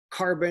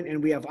carbon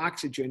and we have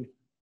oxygen,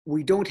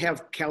 we don't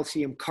have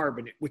calcium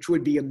carbonate, which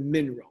would be a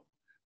mineral.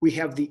 We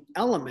have the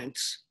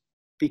elements,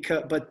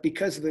 but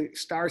because the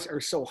stars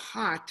are so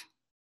hot,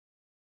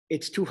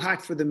 it's too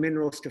hot for the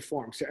minerals to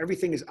form. So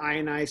everything is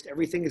ionized,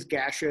 everything is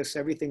gaseous,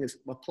 everything is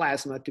a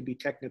plasma to be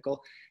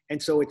technical.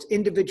 And so it's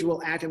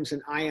individual atoms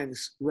and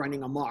ions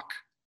running amok.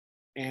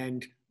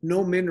 And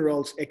no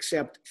minerals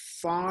except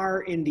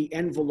far in the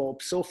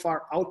envelope, so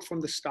far out from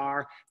the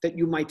star that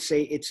you might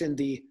say it's in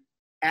the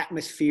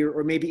atmosphere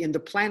or maybe in the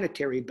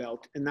planetary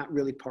belt and not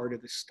really part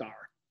of the star.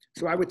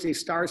 So I would say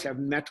stars have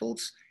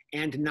metals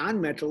and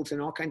non-metals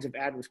and all kinds of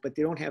atoms, but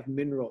they don't have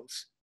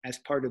minerals as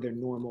part of their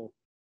normal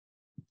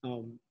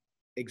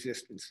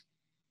existence.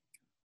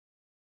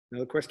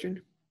 Another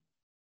question?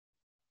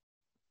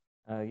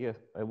 Yeah,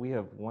 we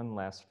have one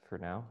last for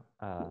now.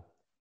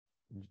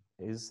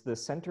 Is the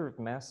center of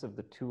mass of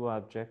the two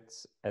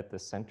objects at the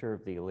center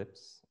of the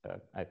ellipse?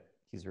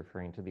 He's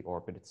referring to the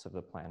orbits of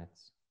the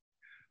planets.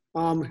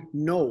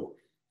 No.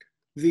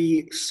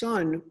 The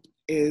sun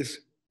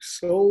is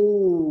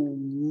so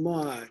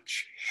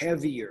much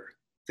heavier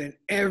than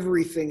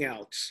everything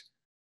else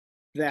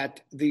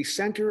that the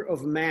center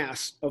of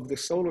mass of the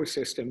solar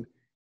system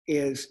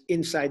is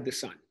inside the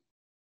sun.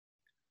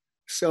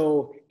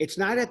 So it's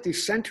not at the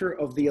center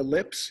of the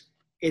ellipse,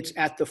 it's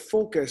at the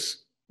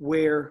focus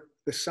where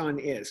the sun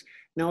is.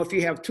 Now, if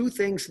you have two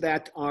things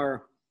that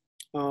are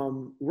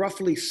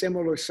roughly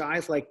similar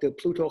size, like the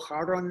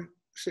Pluto-Charon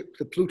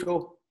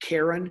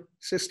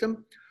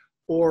system,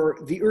 or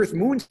the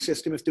Earth-Moon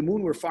system, if the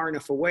moon were far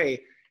enough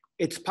away,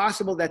 it's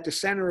possible that the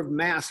center of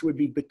mass would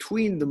be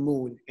between the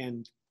moon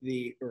and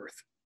the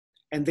Earth.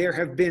 And there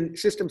have been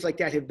systems like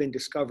that have been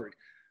discovered.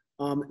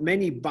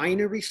 Many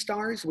binary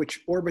stars,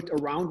 which orbit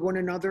around one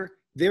another,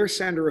 their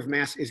center of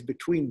mass is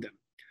between them.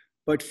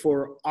 But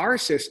for our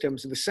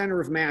systems, the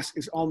center of mass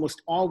is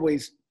almost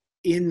always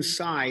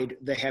inside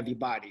the heavy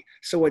body.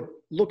 So it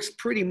looks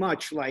pretty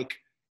much like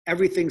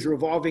everything's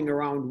revolving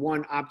around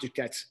one object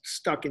that's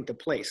stuck into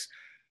place.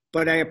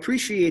 But I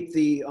appreciate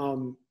the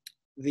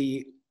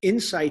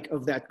insight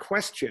of that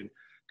question,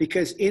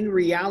 because in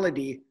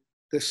reality,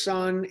 the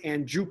sun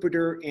and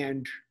Jupiter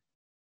and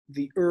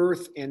the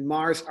Earth and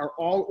Mars are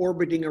all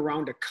orbiting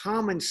around a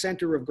common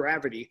center of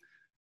gravity,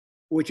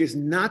 which is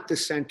not the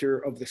center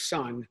of the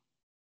sun.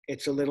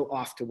 It's a little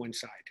off to one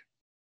side.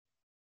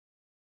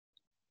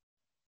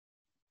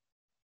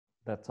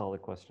 That's all the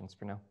questions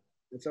for now.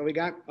 That's all we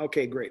got?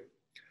 Okay, great.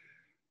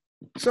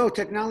 So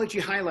technology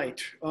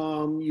highlight.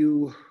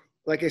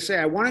 Like I say,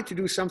 I wanted to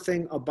do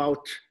something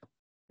about,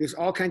 there's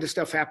all kinds of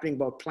stuff happening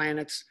about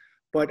planets,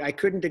 but I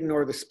couldn't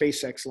ignore the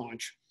SpaceX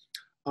launch.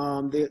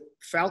 The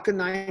Falcon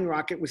 9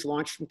 rocket was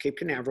launched from Cape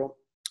Canaveral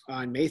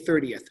on May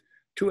 30th.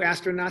 2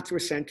 astronauts were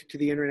sent to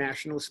the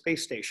International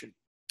Space Station,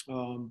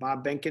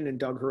 Bob Behnken and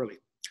Doug Hurley.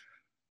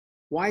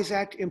 Why is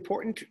that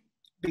important?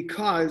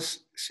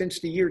 Because since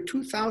the year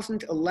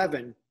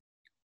 2011,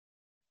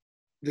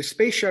 the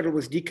space shuttle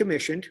was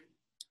decommissioned.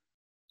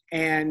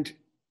 And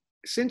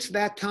since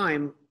that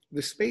time,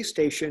 the space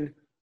station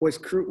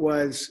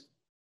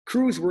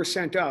crews were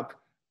sent up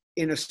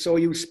in a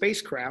Soyuz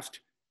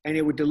spacecraft, and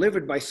it was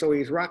delivered by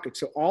Soyuz rockets.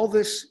 So all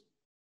this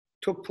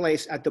took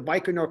place at the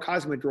Baikonur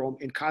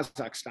Cosmodrome in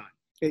Kazakhstan,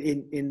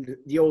 in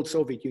the old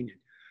Soviet Union.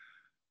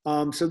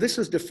 So this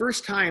was the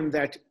first time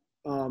that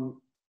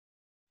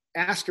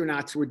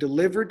astronauts were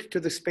delivered to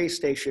the space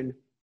station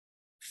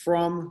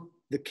from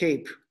the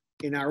Cape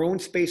in our own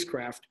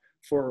spacecraft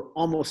for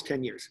almost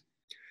 10 years.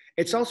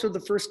 It's also the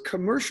first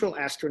commercial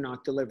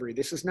astronaut delivery.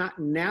 This is not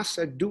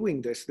NASA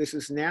doing this. This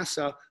is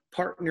NASA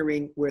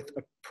partnering with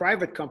a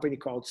private company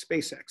called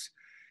SpaceX.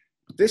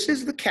 This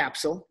is the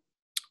capsule.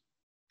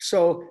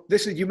 So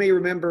this is, you may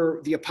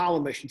remember the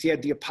Apollo missions. You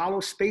had the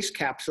Apollo space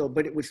capsule,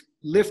 but it was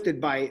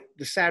lifted by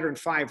the Saturn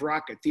V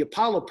rocket. The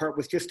Apollo part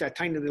was just a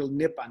tiny little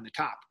nip on the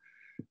top.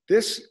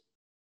 This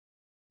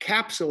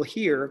capsule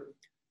here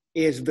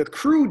is the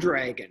Crew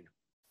Dragon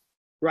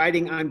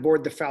riding on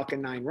board the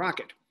Falcon 9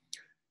 rocket.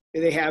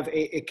 They have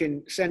it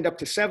can send up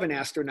to 7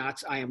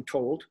 astronauts, I am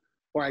told,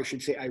 or I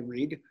should say I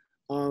read.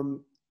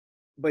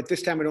 But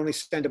this time it only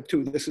sent up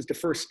 2. This was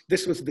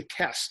the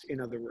test, in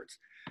other words.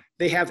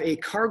 They have a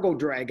cargo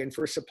dragon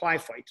for supply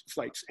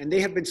flights, and they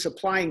have been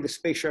supplying the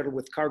space shuttle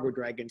with cargo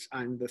dragons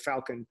on the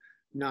Falcon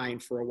 9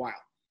 for a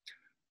while.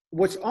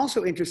 What's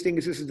also interesting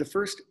is this is the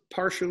first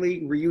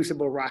partially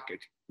reusable rocket,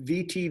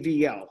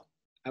 VTVL.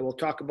 I will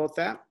talk about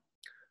that.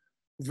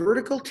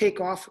 Vertical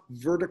takeoff,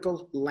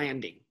 vertical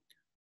landing.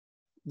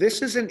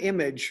 This is an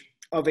image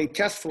of a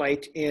test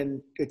flight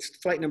it's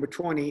flight number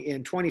 20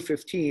 in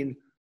 2015,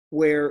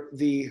 where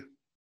the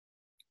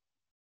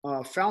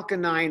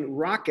Falcon 9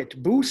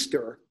 rocket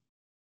booster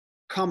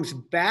comes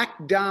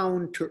back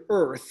down to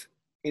Earth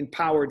in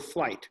powered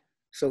flight.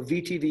 So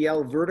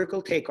VTVL,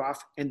 vertical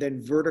takeoff, and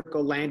then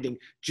vertical landing,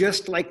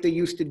 just like they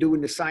used to do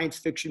in the science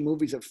fiction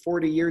movies of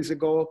 40 years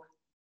ago.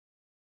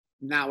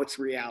 Now it's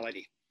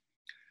reality.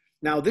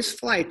 Now this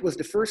flight was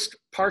the first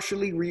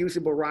partially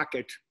reusable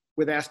rocket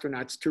with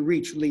astronauts to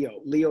reach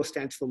LEO. LEO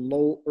stands for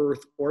low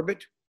Earth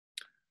orbit.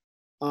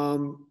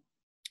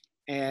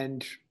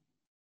 And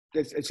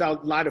it's a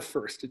lot of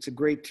firsts. It's a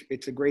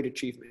great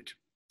achievement.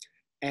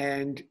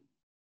 And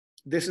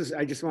this is,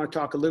 I just want to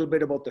talk a little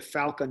bit about the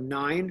Falcon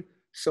 9.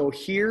 So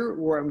here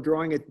where I'm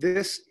drawing it,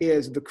 this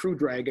is the Crew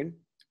Dragon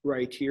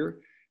right here.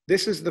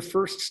 This is the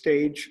first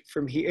stage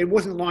from here. It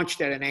wasn't launched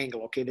at an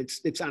angle, okay?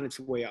 It's on its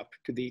way up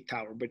to the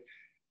tower, but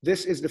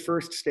this is the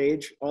first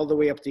stage all the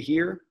way up to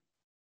here.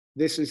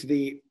 This is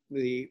the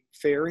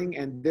fairing,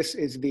 and this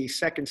is the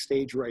second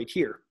stage right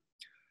here.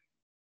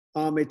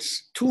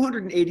 It's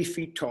 280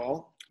 feet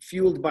tall,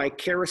 fueled by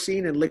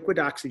kerosene and liquid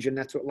oxygen.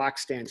 That's what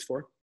LOX stands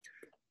for.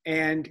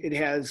 And it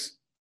has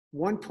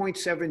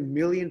 1.7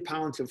 million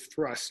pounds of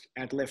thrust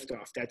at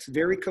liftoff. That's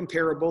very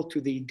comparable to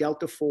the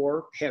Delta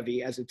IV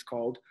Heavy, as it's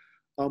called,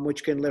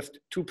 which can lift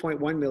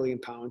 2.1 million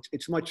pounds.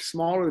 It's much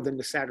smaller than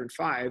the Saturn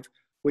V,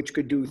 which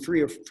could do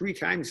three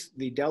times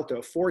the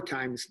Delta, 4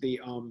 times the,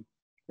 or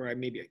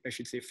maybe I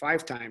should say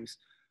 5 times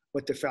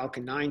what the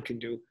Falcon 9 can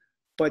do.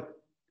 But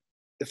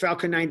the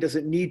Falcon 9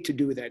 doesn't need to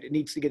do that. It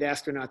needs to get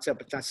astronauts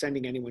up. It's not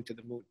sending anyone to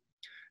the moon.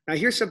 Now,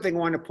 here's something I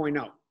want to point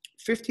out.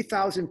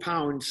 50,000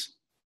 pounds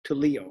to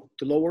LEO,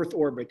 to low Earth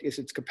orbit, is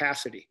its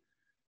capacity.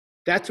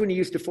 That's when you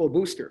use the full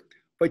booster.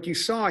 But you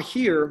saw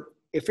here,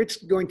 if it's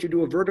going to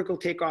do a vertical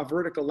takeoff,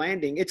 vertical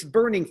landing, it's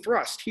burning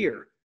thrust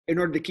here in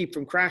order to keep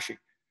from crashing.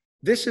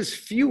 This is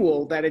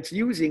fuel that it's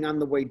using on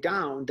the way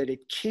down that it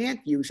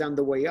can't use on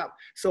the way up.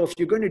 So if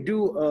you're going to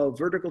do a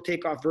vertical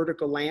takeoff,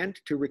 vertical land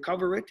to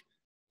recover it,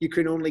 you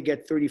can only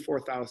get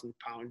 34,000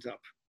 pounds up.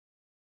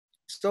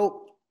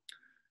 So,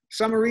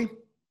 summary,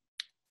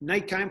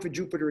 nighttime for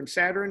Jupiter and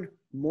Saturn,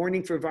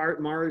 morning for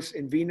Mars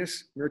and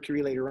Venus,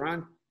 Mercury later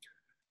on.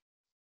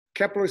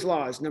 Kepler's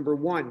laws, number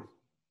 1,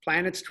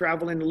 planets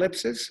travel in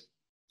ellipses,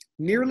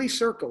 nearly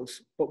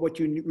circles, but what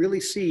you really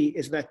see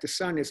is that the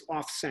sun is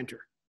off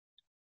center.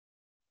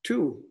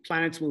 2,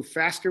 planets move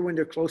faster when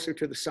they're closer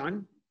to the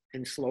sun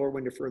and slower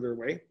when they're further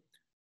away.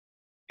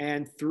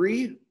 And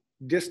 3,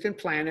 distant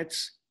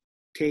planets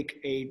take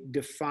a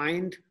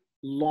defined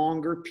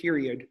longer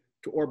period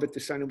to orbit the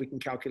sun, and we can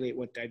calculate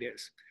what that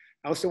is.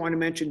 I also want to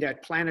mention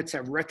that planets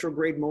have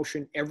retrograde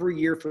motion every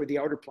year for the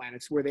outer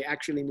planets, where they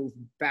actually move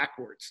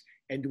backwards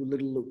and do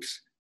little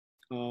loops.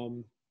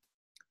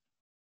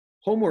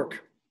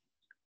 Homework.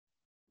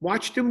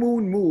 Watch the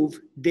moon move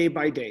day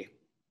by day.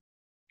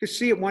 Just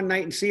see it one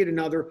night and see it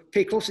another.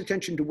 Pay close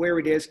attention to where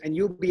it is, and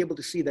you'll be able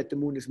to see that the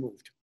moon is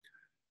moved.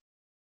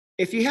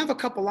 If you have a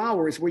couple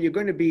hours where you're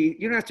going to be,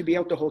 you don't have to be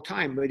out the whole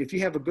time, but if you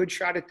have a good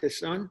shot at the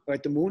sun or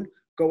at the moon,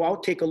 go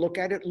out, take a look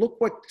at it. Look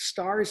what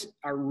stars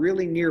are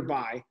really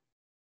nearby.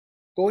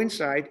 Go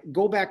inside,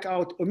 go back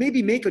out, or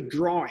maybe make a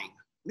drawing.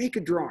 Make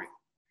a drawing.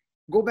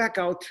 Go back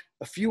out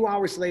a few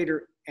hours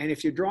later, and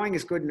if your drawing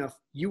is good enough,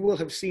 you will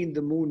have seen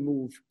the moon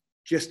move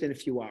just in a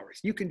few hours.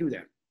 You can do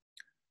that.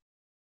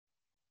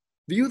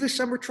 View the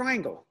summer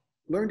triangle.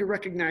 Learn to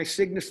recognize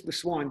Cygnus the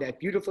swan, that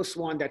beautiful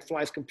swan that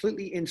flies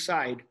completely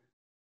inside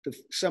the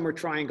summer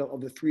triangle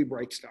of the 3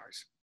 bright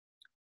stars.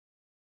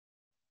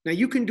 Now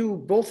you can do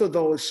both of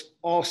those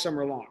all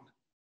summer long.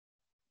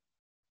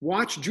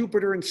 Watch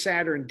Jupiter and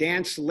Saturn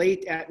dance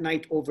late at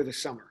night over the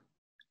summer.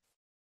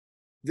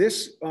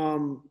 This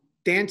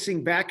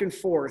dancing back and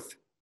forth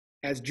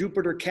as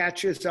Jupiter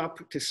catches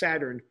up to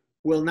Saturn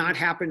will not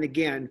happen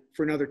again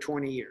for another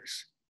 20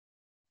 years.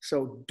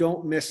 So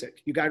don't miss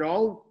it. You got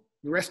all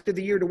the rest of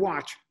the year to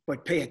watch,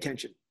 but pay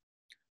attention.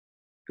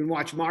 You can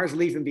watch Mars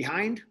Leaving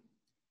Behind.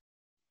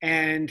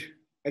 And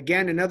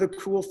again, another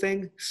cool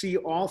thing, see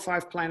all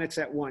 5 planets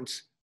at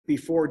once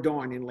before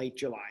dawn in late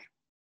July.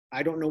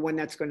 I don't know when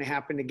that's going to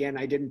happen again.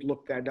 I didn't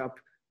look that up,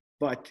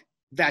 but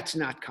that's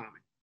not common.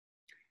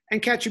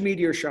 And catch a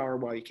meteor shower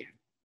while you can.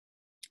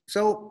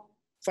 So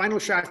final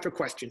shot for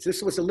questions.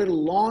 This was a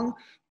little long,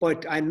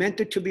 but I meant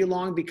it to be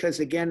long because,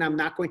 again, I'm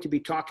not going to be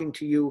talking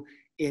to you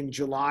in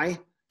July.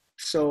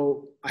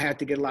 So I had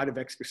to get a lot of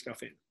extra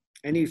stuff in.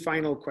 Any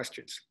final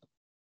questions?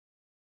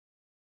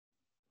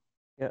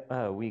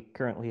 Yeah, we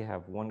currently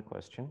have one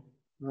question.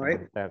 All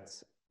right.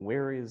 That's,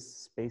 where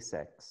is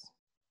SpaceX?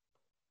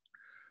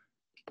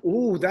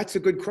 Oh, that's a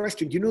good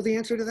question. Do you know the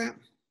answer to that?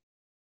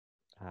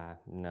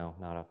 No,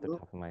 not off the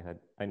top of my head.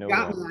 I know.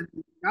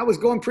 I was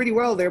going pretty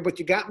well there, but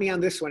you got me on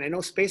this one. I know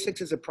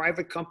SpaceX is a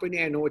private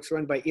company. I know it's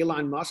run by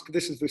Elon Musk.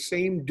 This is the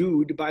same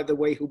dude, by the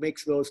way, who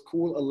makes those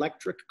cool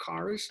electric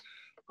cars.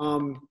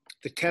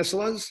 The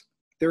Teslas,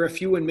 there are a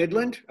few in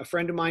Midland. A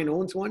friend of mine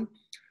owns one.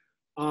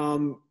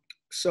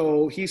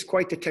 So he's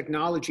quite the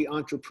technology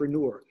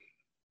entrepreneur.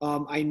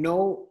 I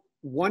know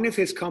one of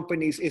his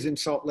companies is in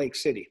Salt Lake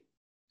City,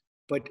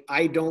 but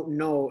I don't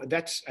know.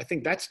 I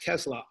think that's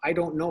Tesla. I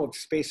don't know if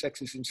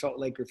SpaceX is in Salt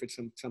Lake or if it's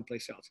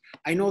someplace else.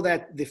 I know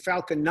that the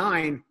Falcon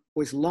 9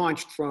 was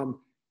launched from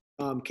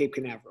Cape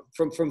Canaveral,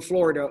 from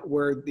Florida,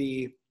 where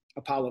the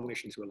Apollo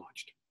missions were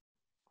launched.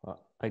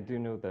 I do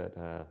know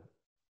that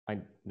I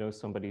know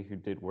somebody who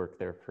did work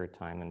there for a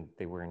time, and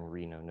they were in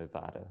Reno,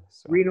 Nevada.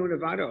 So. Reno,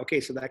 Nevada.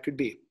 Okay, so that could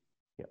be.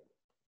 Yep.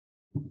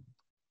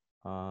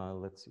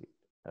 Let's see.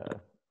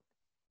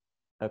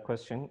 A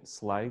question,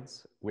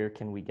 slides, where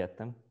can we get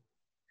them?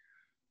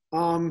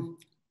 Why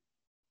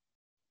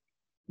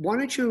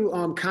don't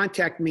you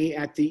contact me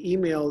at the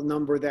email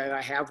number that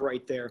I have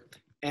right there,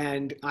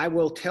 and I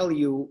will tell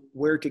you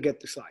where to get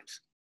the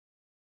slides.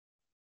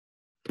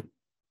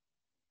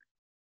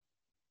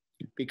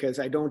 Because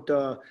I don't,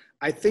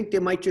 I think they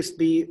might just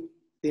be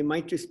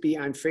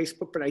on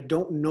Facebook, but I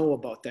don't know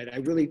about that. I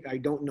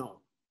don't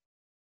know.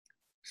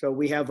 So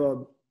we have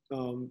a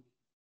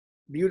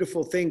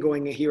beautiful thing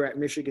going here at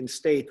Michigan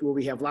State where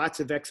we have lots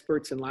of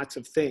experts and lots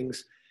of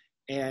things.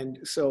 And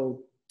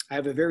so I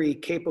have a very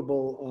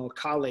capable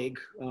colleague,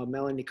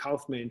 Melanie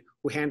Kaufman,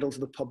 who handles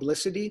the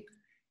publicity,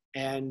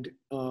 and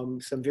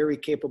some very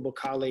capable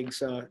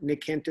colleagues,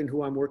 Nick Hinton,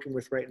 who I'm working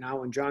with right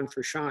now, and John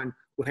Frishon,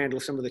 who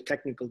handles some of the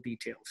technical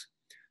details.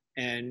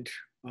 And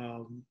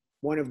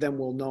one of them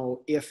will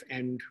know if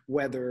and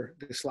whether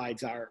the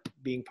slides are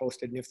being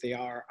posted. And if they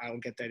are, I'll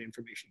get that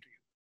information to you.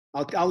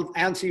 I'll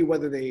answer you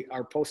whether they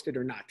are posted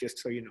or not, just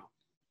so you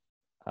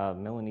know.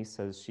 Melanie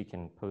says she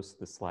can post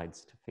the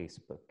slides to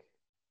Facebook.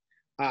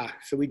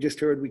 So we just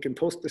heard we can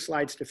post the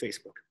slides to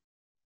Facebook.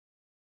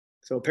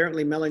 So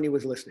apparently Melanie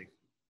was listening.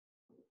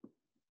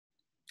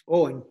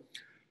 Oh, and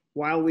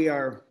while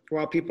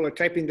people are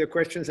typing their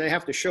questions, I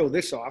have to show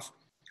this off.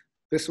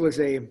 This was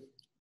in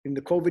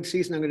the COVID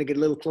season. I'm going to get a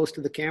little close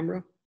to the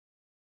camera.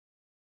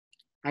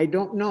 I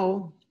don't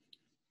know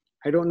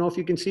if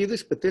you can see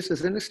this, but this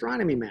is an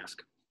astronomy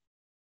mask.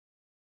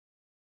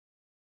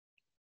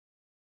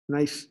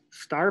 Nice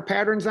star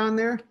patterns on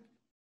there.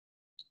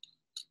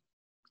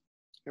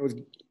 It was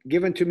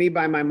given to me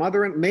by my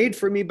made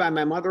for me by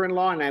my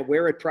mother-in-law, and I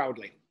wear it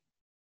proudly.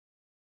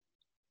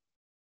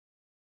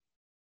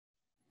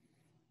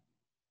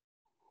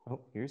 Oh,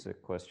 here's a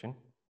question.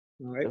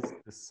 All right. Does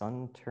the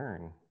sun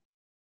turn?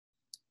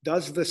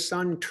 Does the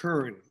sun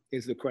turn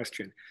is the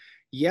question.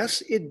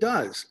 Yes, it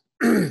does.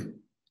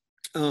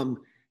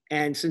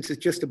 And since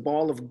it's just a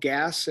ball of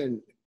gas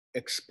and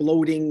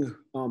exploding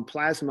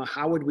plasma,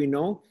 how would we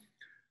know?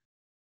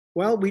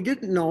 Well, we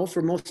didn't know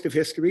for most of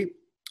history,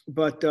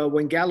 but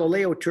when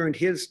Galileo turned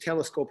his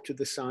telescope to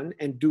the sun,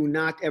 and do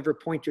not ever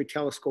point your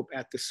telescope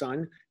at the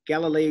sun,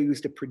 Galileo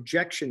used a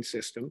projection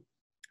system.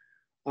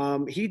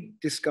 He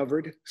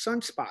discovered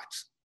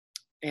sunspots.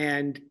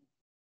 And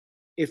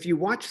if you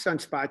watch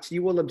sunspots,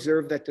 you will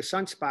observe that the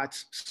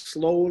sunspots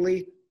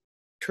slowly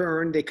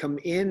turn, they come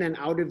in and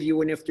out of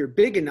view, and if they're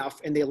big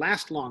enough and they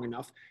last long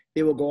enough,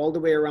 they will go all the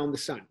way around the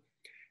sun.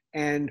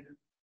 And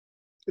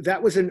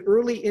that was an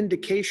early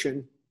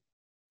indication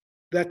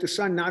that the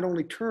sun not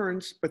only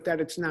turns, but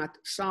that it's not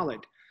solid.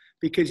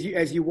 Because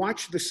as you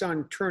watch the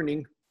sun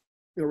turning,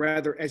 or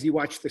rather, as you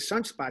watch the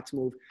sunspots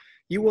move,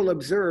 you will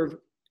observe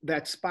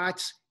that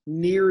spots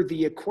near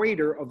the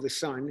equator of the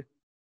sun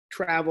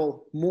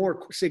travel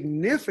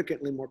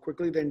significantly more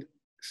quickly than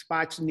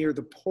spots near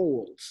the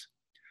poles.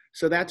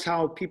 So that's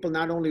how people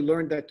not only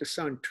learned that the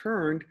sun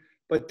turned,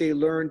 but they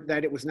learned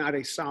that it was not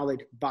a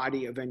solid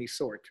body of any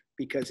sort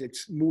because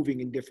it's moving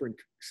in different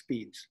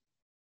speeds.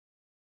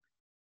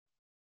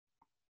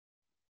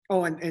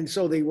 Oh, and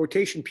so the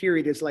rotation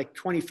period is like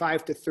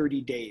 25 to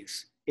 30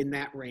 days, in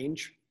that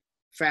range.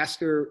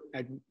 Faster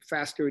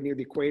near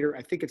the equator.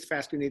 I think it's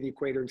faster near the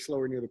equator and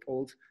slower near the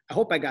poles. I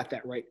hope I got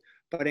that right,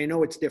 but I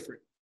know it's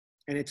different.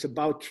 And it's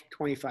about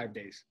 25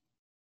 days.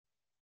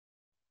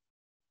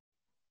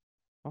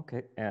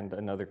 Okay, and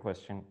another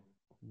question.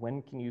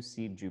 When can you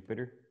see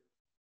Jupiter?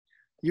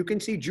 You can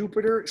see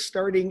Jupiter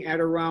starting at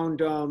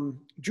around,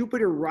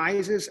 Jupiter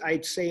rises,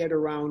 I'd say at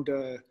around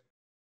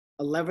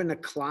 11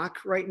 o'clock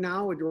right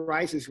now. It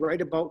rises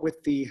right about with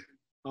it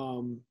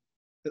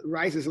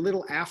rises a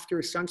little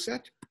after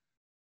sunset.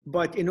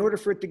 But in order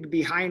for it to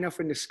be high enough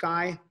in the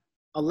sky,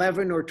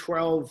 11 or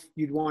 12,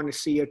 you'd want to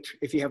see it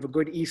if you have a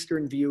good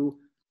eastern view,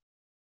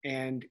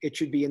 and it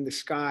should be in the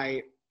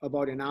sky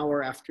about an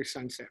hour after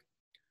sunset.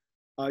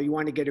 You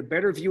want to get a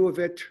better view of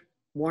it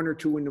 1 or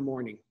 2 in the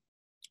morning,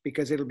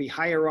 because it'll be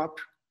higher up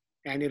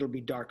and it'll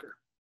be darker.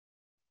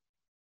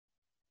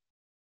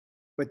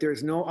 But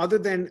there's no, other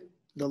than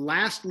the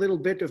last little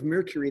bit of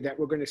Mercury that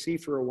we're going to see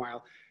for a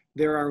while,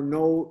 there are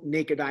no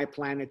naked eye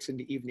planets in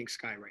the evening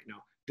sky right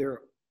now. They're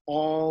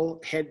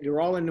all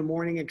in the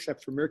morning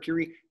except for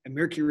Mercury, and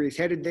Mercury is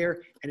headed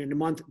there. And in a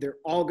month, they're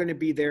all going to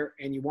be there.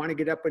 And you want to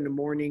get up in the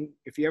morning.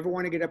 If you ever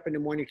want to get up in the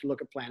morning to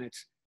look at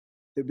planets,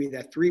 there'll be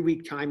that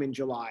 3-week time in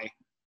July,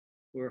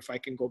 or if I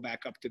can go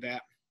back up to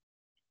that.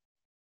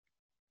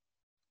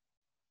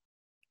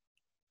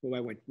 Oh, I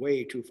went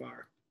way too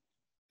far.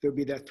 There'll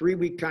be that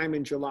 3-week time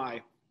in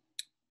July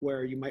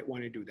where you might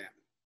want to do that.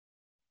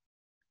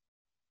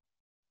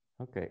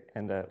 Okay,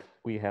 and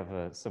we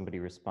have somebody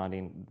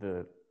responding.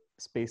 The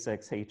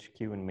SpaceX HQ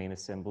and main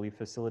assembly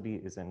facility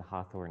is in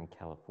Hawthorne,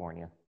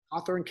 California.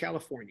 Hawthorne,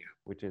 California.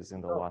 Which is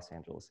in the Los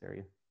Angeles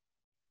area.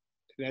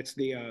 That's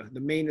the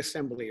main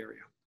assembly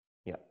area.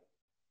 Yeah,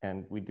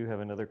 and we do have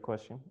another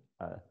question.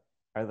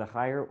 Are the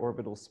higher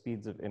orbital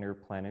speeds of inner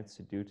planets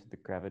due to the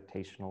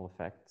gravitational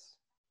effects?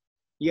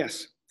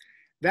 Yes,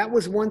 that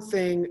was one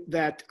thing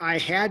that I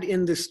had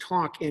in this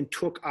talk and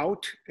took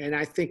out, and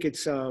I think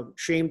it's a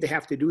shame to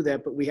have to do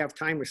that, but we have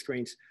time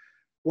restraints.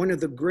 One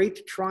of the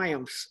great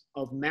triumphs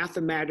of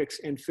mathematics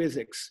and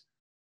physics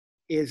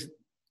is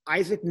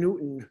Isaac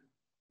Newton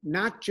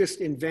not just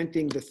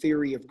inventing the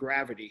theory of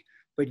gravity,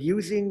 but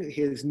using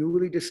his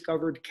newly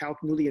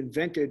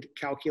invented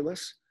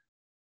calculus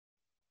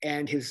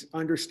and his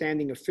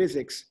understanding of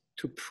physics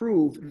to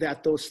prove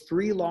that those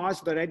 3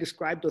 laws that I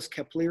described, those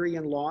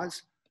Keplerian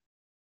laws,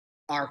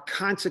 are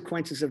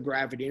consequences of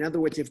gravity. In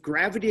other words, if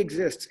gravity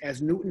exists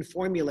as Newton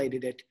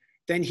formulated it,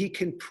 then he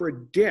can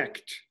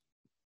predict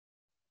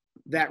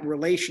that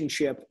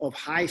relationship of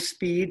high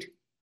speed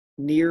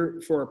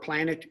for a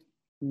planet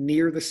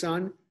near the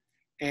sun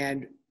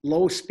and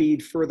low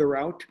speed further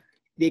out.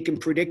 They can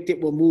predict it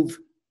will move,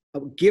 a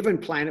given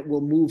planet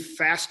will move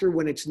faster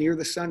when it's near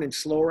the sun and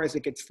slower as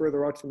it gets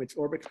further out from its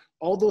orbit.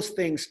 All those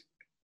things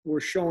were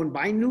shown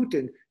by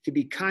Newton to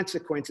be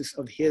consequences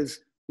of his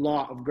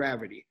law of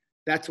gravity.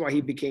 That's why he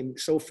became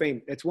so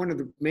famous. That's one of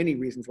the many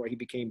reasons why he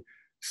became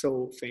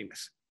so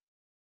famous.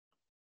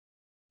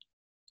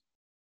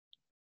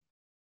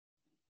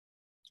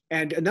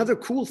 And another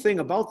cool thing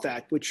about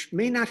that, which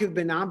may not have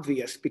been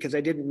obvious because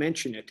I didn't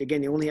mention it,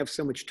 again, you only have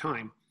so much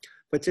time,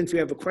 but since we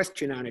have a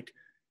question on it,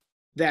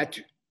 that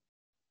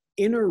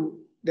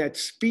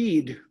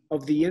speed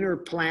of the inner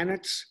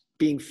planets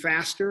being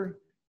faster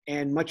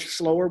and much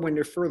slower when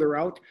they're further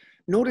out,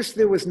 notice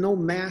there was no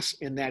mass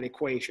in that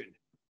equation.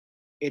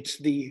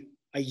 It's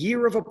a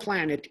year of a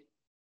planet,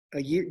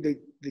 the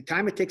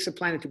time it takes a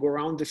planet to go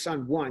around the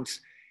sun once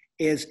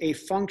is a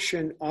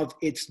function of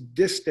its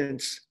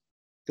distance,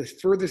 the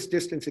furthest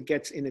distance it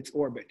gets in its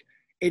orbit.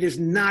 It is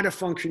not a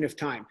function of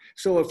time.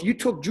 So if you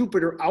took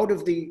Jupiter out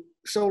of the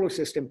solar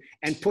system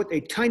and put a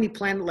tiny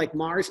planet like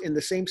Mars in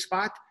the same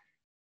spot,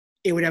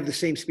 it would have the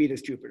same speed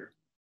as Jupiter.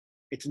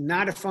 It's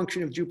not a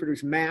function of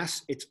Jupiter's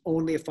mass, it's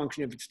only a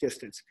function of its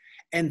distance.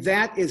 And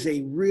that is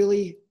a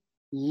really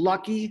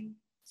lucky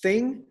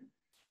thing,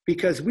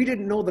 because we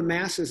didn't know the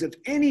masses of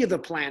any of the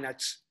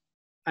planets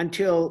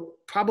until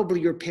probably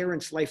your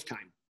parents'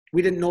 lifetime.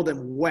 We didn't know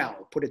them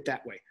well, put it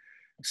that way.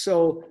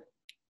 So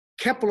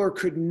Kepler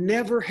could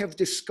never have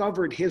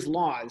discovered his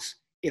laws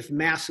if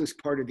mass was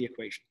part of the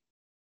equation.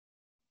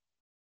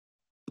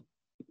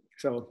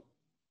 So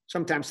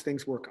sometimes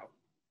things work out.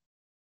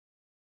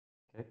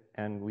 Okay.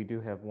 And we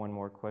do have one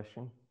more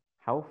question.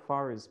 How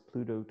far is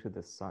Pluto to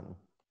the sun?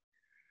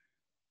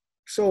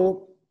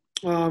 So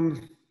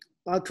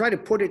I'll try to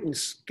put it in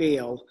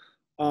scale.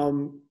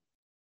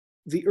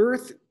 The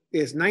Earth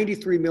is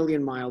 93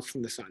 million miles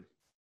from the sun,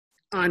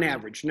 on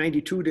average,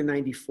 92 to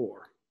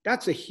 94.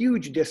 That's a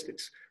huge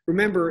distance.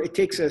 Remember, it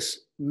takes us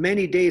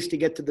many days to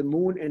get to the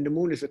moon, and the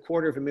moon is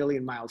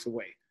 250,000 miles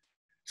away.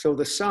 So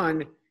the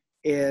sun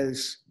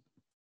is,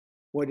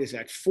 what is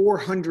that,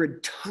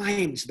 400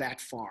 times that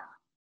far.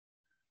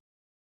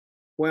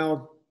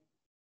 Well,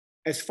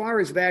 as far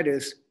as that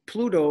is,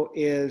 Pluto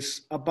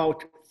is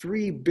about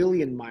 3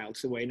 billion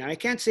miles away. Now, I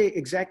can't say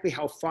exactly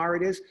how far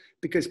it is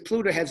because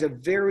Pluto has a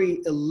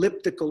very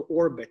elliptical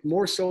orbit,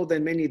 more so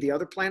than many of the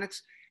other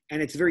planets,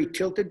 and it's very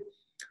tilted.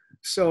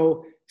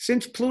 So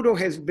since Pluto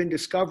has been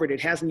discovered, it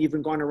hasn't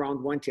even gone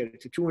around once yet.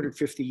 It's a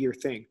 250-year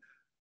thing.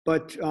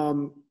 But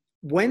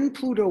when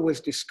Pluto was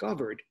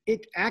discovered,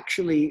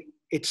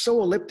 it's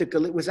so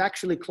elliptical, it was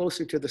actually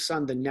closer to the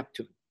sun than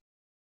Neptune,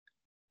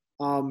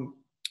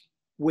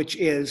 which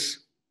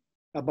is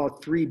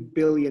about 3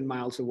 billion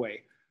miles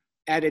away.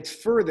 At its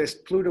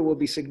furthest, Pluto will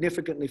be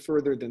significantly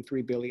further than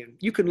 3 billion.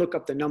 You can look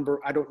up the number.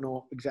 I don't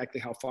know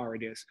exactly how far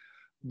it is.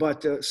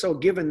 But so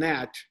given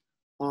that,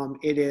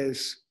 it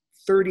is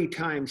 30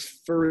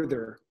 times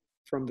further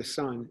from the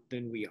sun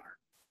than we are.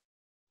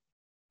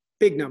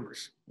 Big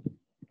numbers.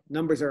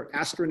 Numbers are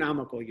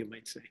astronomical, you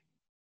might say.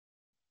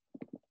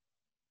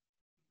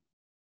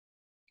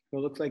 So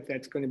it looks like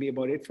that's going to be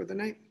about it for the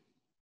night.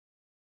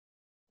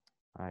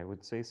 I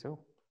would say so.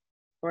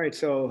 All right,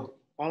 so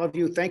all of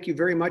you, thank you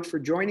very much for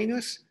joining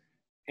us.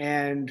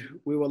 And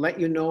we will let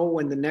you know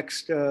when the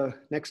next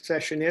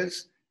session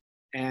is.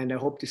 And I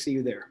hope to see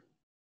you there.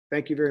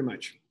 Thank you very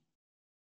much.